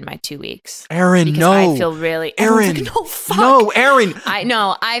hand in my 2 weeks. Aaron, because no. I feel really... Aaron. Like, no, fuck. No, Aaron. I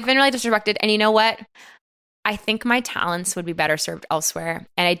know. I've been really disrespected. And you know what? I think my talents would be better served elsewhere.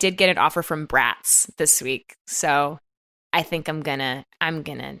 And I did get an offer from Bratz this week. So I think I'm gonna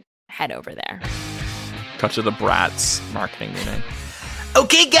head over there. Cut to the Bratz marketing unit.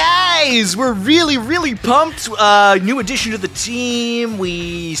 Okay, guys, we're really, really pumped. New addition to the team.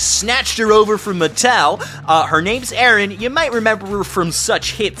 We snatched her over from Mattel. Her name's Erin. You might remember her from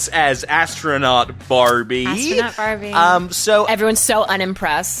such hits as Astronaut Barbie. So everyone's so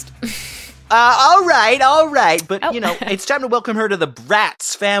unimpressed. All right. But, it's time to welcome her to the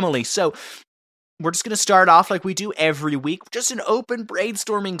Bratz family. So we're just going to start off like we do every week. Just an open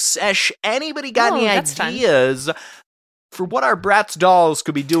brainstorming sesh. Anybody got any ideas for what our Bratz dolls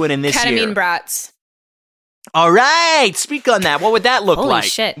could be doing in this year? Ketamine Bratz. All right, speak on that. What would that look Holy like?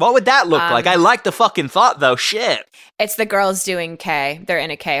 shit. What would that look like? I like the fucking thought, though. Shit. It's the girls doing K. They're in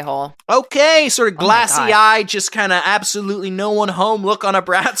a K-hole. Okay, sort of Oh my glassy-eyed, just kind of absolutely no one home look on a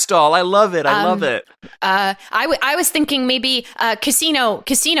Bratz doll. I love it. I love it. I was thinking maybe casino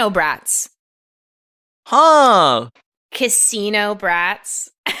brats. Huh. Casino brats.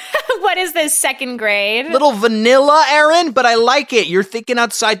 What is this, second grade? Little vanilla, Aaron, but I like it. You're thinking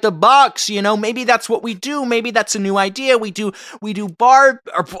outside the box, you know? Maybe that's what we do. Maybe that's a new idea. We do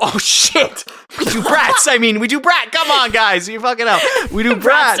oh shit. We do brats. I mean, we do brat. Come on, guys. You fucking up. We do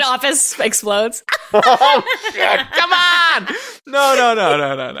brats. Brat's office explodes. Oh shit. Come on. No.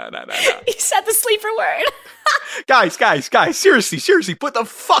 You said the sleeper word. Guys, seriously, put the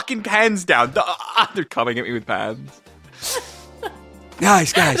fucking pens down. They're coming at me with pens.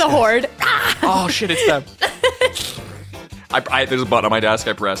 Guys. The horde. Oh shit, it's them. There's a button on my desk.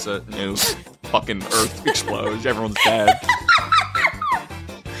 I press it. New fucking earth explodes. Everyone's dead.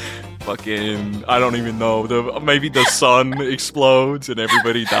 Fucking, I don't even know. Maybe the sun explodes and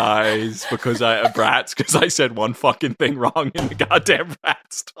everybody dies because I said one fucking thing wrong in the goddamn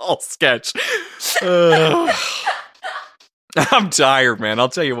Bratz doll sketch. I'm tired, man. I'll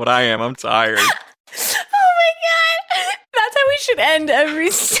tell you what I am. I'm tired. That's how we should end every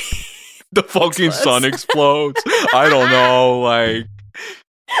The fucking sun explodes. I don't know, like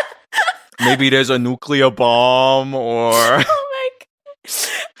maybe there's a nuclear bomb or Oh my god.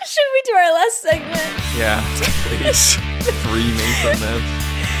 Should we do our last segment? Yeah, please. Free me from this.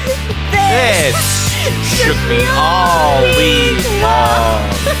 This should be all we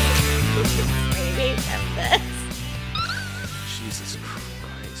want. Free me from this. Jesus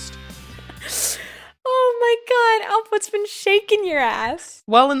Christ. Oh my god, Alf, what's been shaking your ass?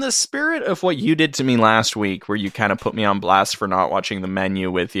 Well, in the spirit of what you did to me last week, where you kind of put me on blast for not watching The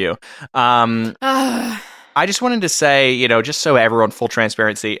Menu with you, I just wanted to say, you know, just so everyone, full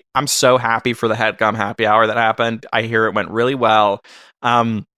transparency, I'm so happy for the HeadGum happy hour that happened. I hear it went really well.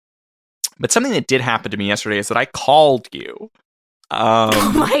 But something that did happen to me yesterday is that I called you.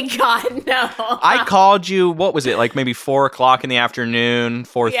 Oh my god, no. I called you, what was it, like maybe 4 o'clock in the afternoon,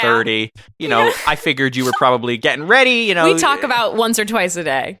 4:30. Yeah. You know, I figured you were probably getting ready, you know. We talk about once or twice a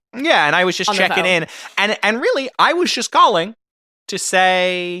day. Yeah, and I was just checking in. And really, I was just calling to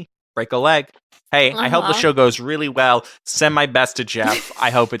say, break a leg. Hey, I hope the show goes really well. Send my best to Jeff.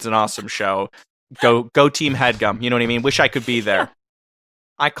 I hope it's an awesome show. Go Team HeadGum. You know what I mean? Wish I could be there.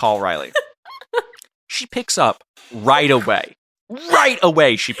 I call Riley. She picks up right away. Right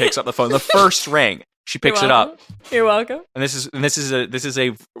away, she picks up the phone. The first ring, she picks it up. You're welcome. And this is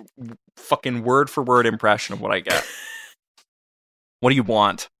a fucking word for word impression of what I get. What do you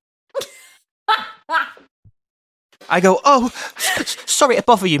want? I go, oh, sorry to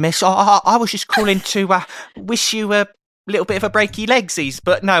bother you, miss. I was just calling to wish you a little bit of a breaky legsies,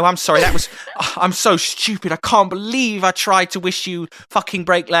 but no, I'm sorry. I'm so stupid. I can't believe I tried to wish you fucking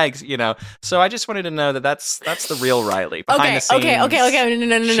break legs, you know. So I just wanted to know that's the real Riley. Behind the scenes, Okay.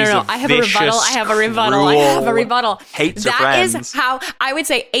 No. I have a rebuttal. Hates her That friends. is how, I would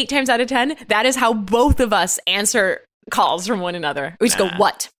say 8 times out of 10, that is how both of us answer calls from one another. We just go,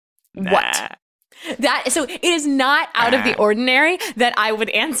 what? What? So it is not out of the ordinary that I would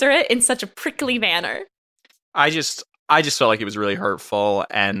answer it in such a prickly manner. I just felt like it was really hurtful,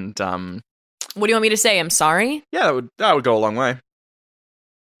 and what do you want me to say? I'm sorry? Yeah, that would go a long way.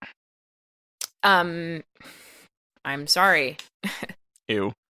 I'm sorry.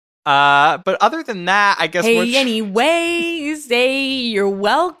 Ew. But other than that, I guess. Hey, anyway, say you're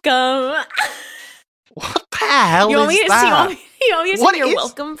welcome. What the hell you want is me to that? You want me to say you're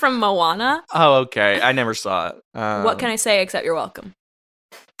welcome from Moana? Oh, okay. I never saw it. What can I say except you're welcome?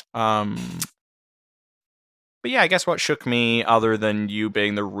 But yeah, I guess what shook me, other than you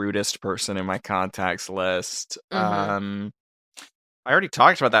being the rudest person in my contacts list, I already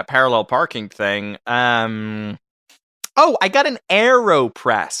talked about that parallel parking thing. Oh, I got an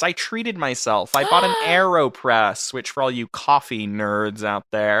AeroPress. I treated myself. I bought an AeroPress, which for all you coffee nerds out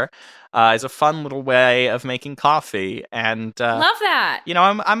there, is a fun little way of making coffee. And love that. You know,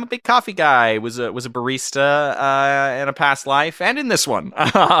 I'm a big coffee guy. Was a barista in a past life and in this one.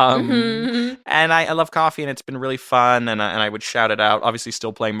 And I love coffee, and it's been really fun. And I would shout it out. Obviously,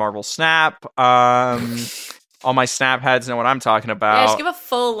 still playing Marvel Snap. All my Snap heads know what I'm talking about. Yeah, just give a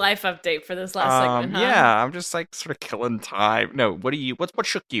full life update for this last segment, huh? Yeah, I'm just like sort of killing time. No, what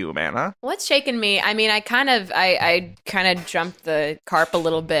shook you, man, huh? What's shaking me? I mean, I kind of jumped the carp a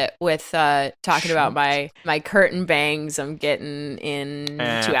little bit with talking about my curtain bangs I'm getting in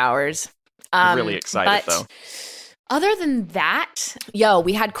 2 hours. I'm really excited though. Other than that,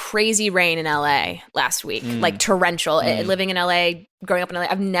 we had crazy rain in LA last week, like torrential. Living in LA, growing up in LA,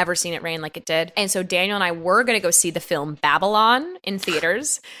 I've never seen it rain like it did. And so Daniel and I were going to go see the film Babylon in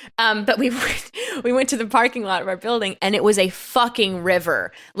theaters. But we went to the parking lot of our building and it was a fucking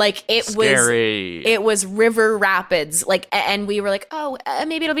river. Like it was river rapids. Like, and we were like, oh,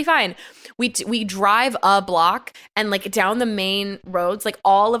 maybe it'll be fine. We drive a block and like down the main roads, like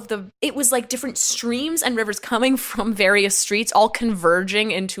it was like different streams and rivers coming from various streets, all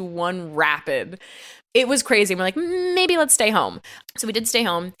converging into one rapid. It was crazy. We're like, maybe let's stay home. So we did stay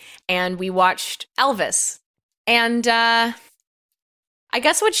home and we watched Elvis. And I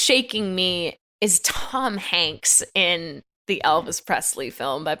guess what's shaking me is Tom Hanks in the Elvis Presley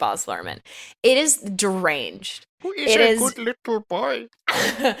film by Baz Luhrmann. It is deranged. Who is good little boy?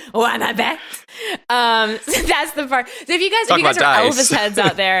 Wanna bet? So that's the part. So if you guys are Elvis heads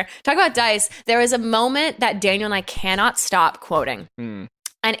out there, talk about Dice. There is a moment that Daniel and I cannot stop quoting. And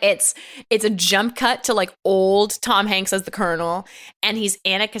it's a jump cut to like old Tom Hanks as the Colonel, and he's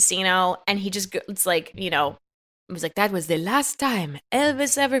in a casino, and he just it's like, you know, it was like, that was the last time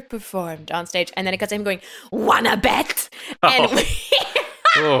Elvis ever performed on stage, and then it cuts to him going, "Wanna bet?" And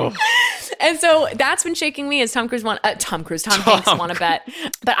and so that's been shaking me as Tom Hanks wanna bet.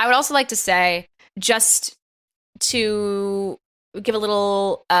 But I would also like to say, just to give a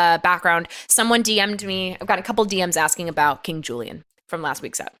little background, someone DM'd me. I've got a couple DMs asking about King Julian from last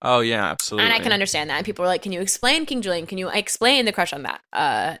week's set. Oh, yeah, absolutely. And I can understand that. And people were like, can you explain King Julian? Can you explain the crush on that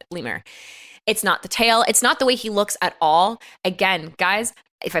lemur? It's not the tail. It's not the way he looks at all. Again, guys,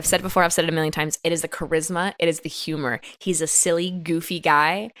 if I've said it before, I've said it a million times. It is the charisma. It is the humor. He's a silly, goofy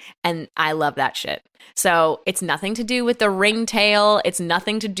guy, and I love that shit. So it's nothing to do with the ringtail. It's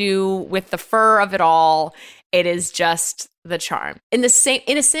nothing to do with the fur of it all. It is just the charm. In a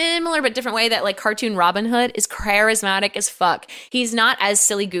similar but different way that like cartoon Robin Hood is charismatic as fuck. He's not as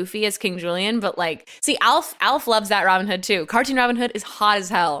silly goofy as King Julian, but like, see, Alf loves that Robin Hood too. Cartoon Robin Hood is hot as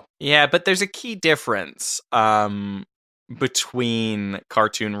hell. Yeah, but there's a key difference between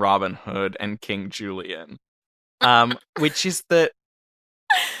cartoon Robin Hood and King Julian, which is that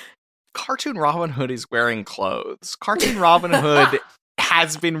cartoon Robin Hood is wearing clothes. Cartoon Robin Hood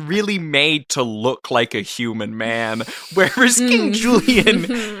has been really made to look like a human man, whereas King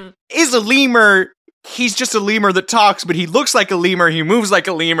Julian is a lemur. He's just a lemur that talks, but he looks like a lemur, he moves like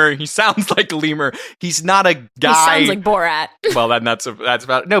a lemur, he sounds like a lemur. He's not a guy. He sounds like Borat. Well, that's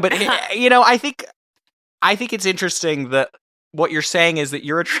about it. No, but you know, I think it's interesting that what you're saying is that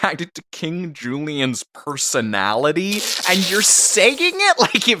you're attracted to King Julian's personality, and you're saying it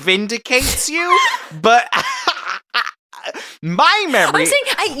like it vindicates you, but my memory... I'm saying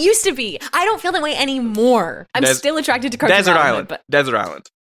I used to be. I don't feel that way anymore. I'm still attracted to cartoon Desert Robin Island. Hood, but... Desert Island.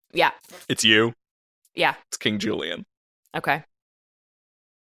 Yeah. It's you. Yeah. It's King Julian. Okay.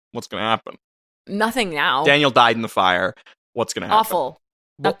 What's going to happen? Nothing now. Daniel died in the fire. What's going to happen? Awful.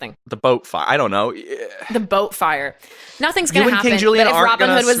 Nothing. The boat fire. I don't know. The boat fire. Nothing's going to happen. King Julian but if Robin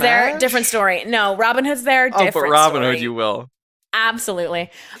Hood was smash? there, different story. No, Robin Hood's there, different story. Oh, but Robin story. Hood you will. Absolutely.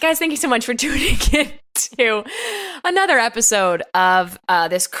 Guys, thank you so much for tuning in to another episode of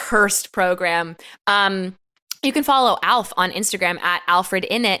this cursed program. You can follow Alf on Instagram at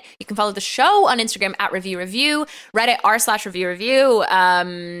AlfredInit. You can follow the show on Instagram at ReviewReview, Reddit r/ReviewReview,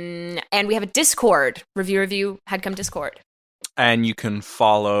 and we have a Discord, Review Headgum Discord. And you can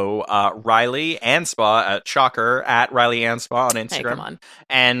follow Riley Anspaugh at Shocker at Riley Anspaugh on Instagram. Hey, come on.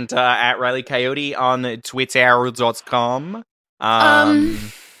 And at Riley Coyote on Twitter.com.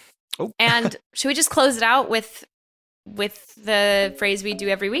 And should we just close it out with the phrase we do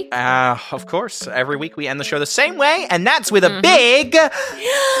every week? Of course. Every week we end the show the same way, and that's with a big...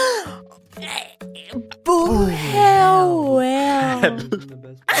 Boo hell well.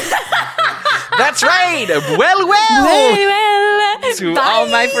 That's right. Well. To Bye. all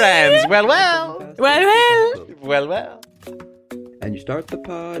my friends. Well. And you start the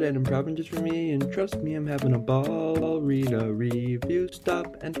pod, and I'm dropping just for me, and trust me, I'm having a ball. I'll read a review,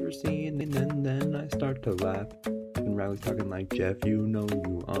 stop, enter a scene, and then I start to laugh. And Riley's talking like, Jeff, you know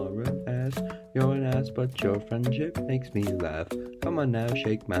you are an ass. You're an ass, but your friendship makes me laugh. Come on now,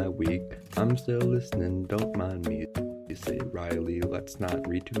 shake my week. I'm still listening, don't mind me. You say, Riley, let's not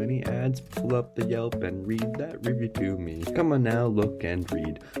read too many ads. Pull up the Yelp and read that review to me. Come on now, look and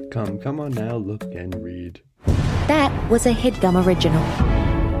read. Come on now, look and read. That was a HeadGum original.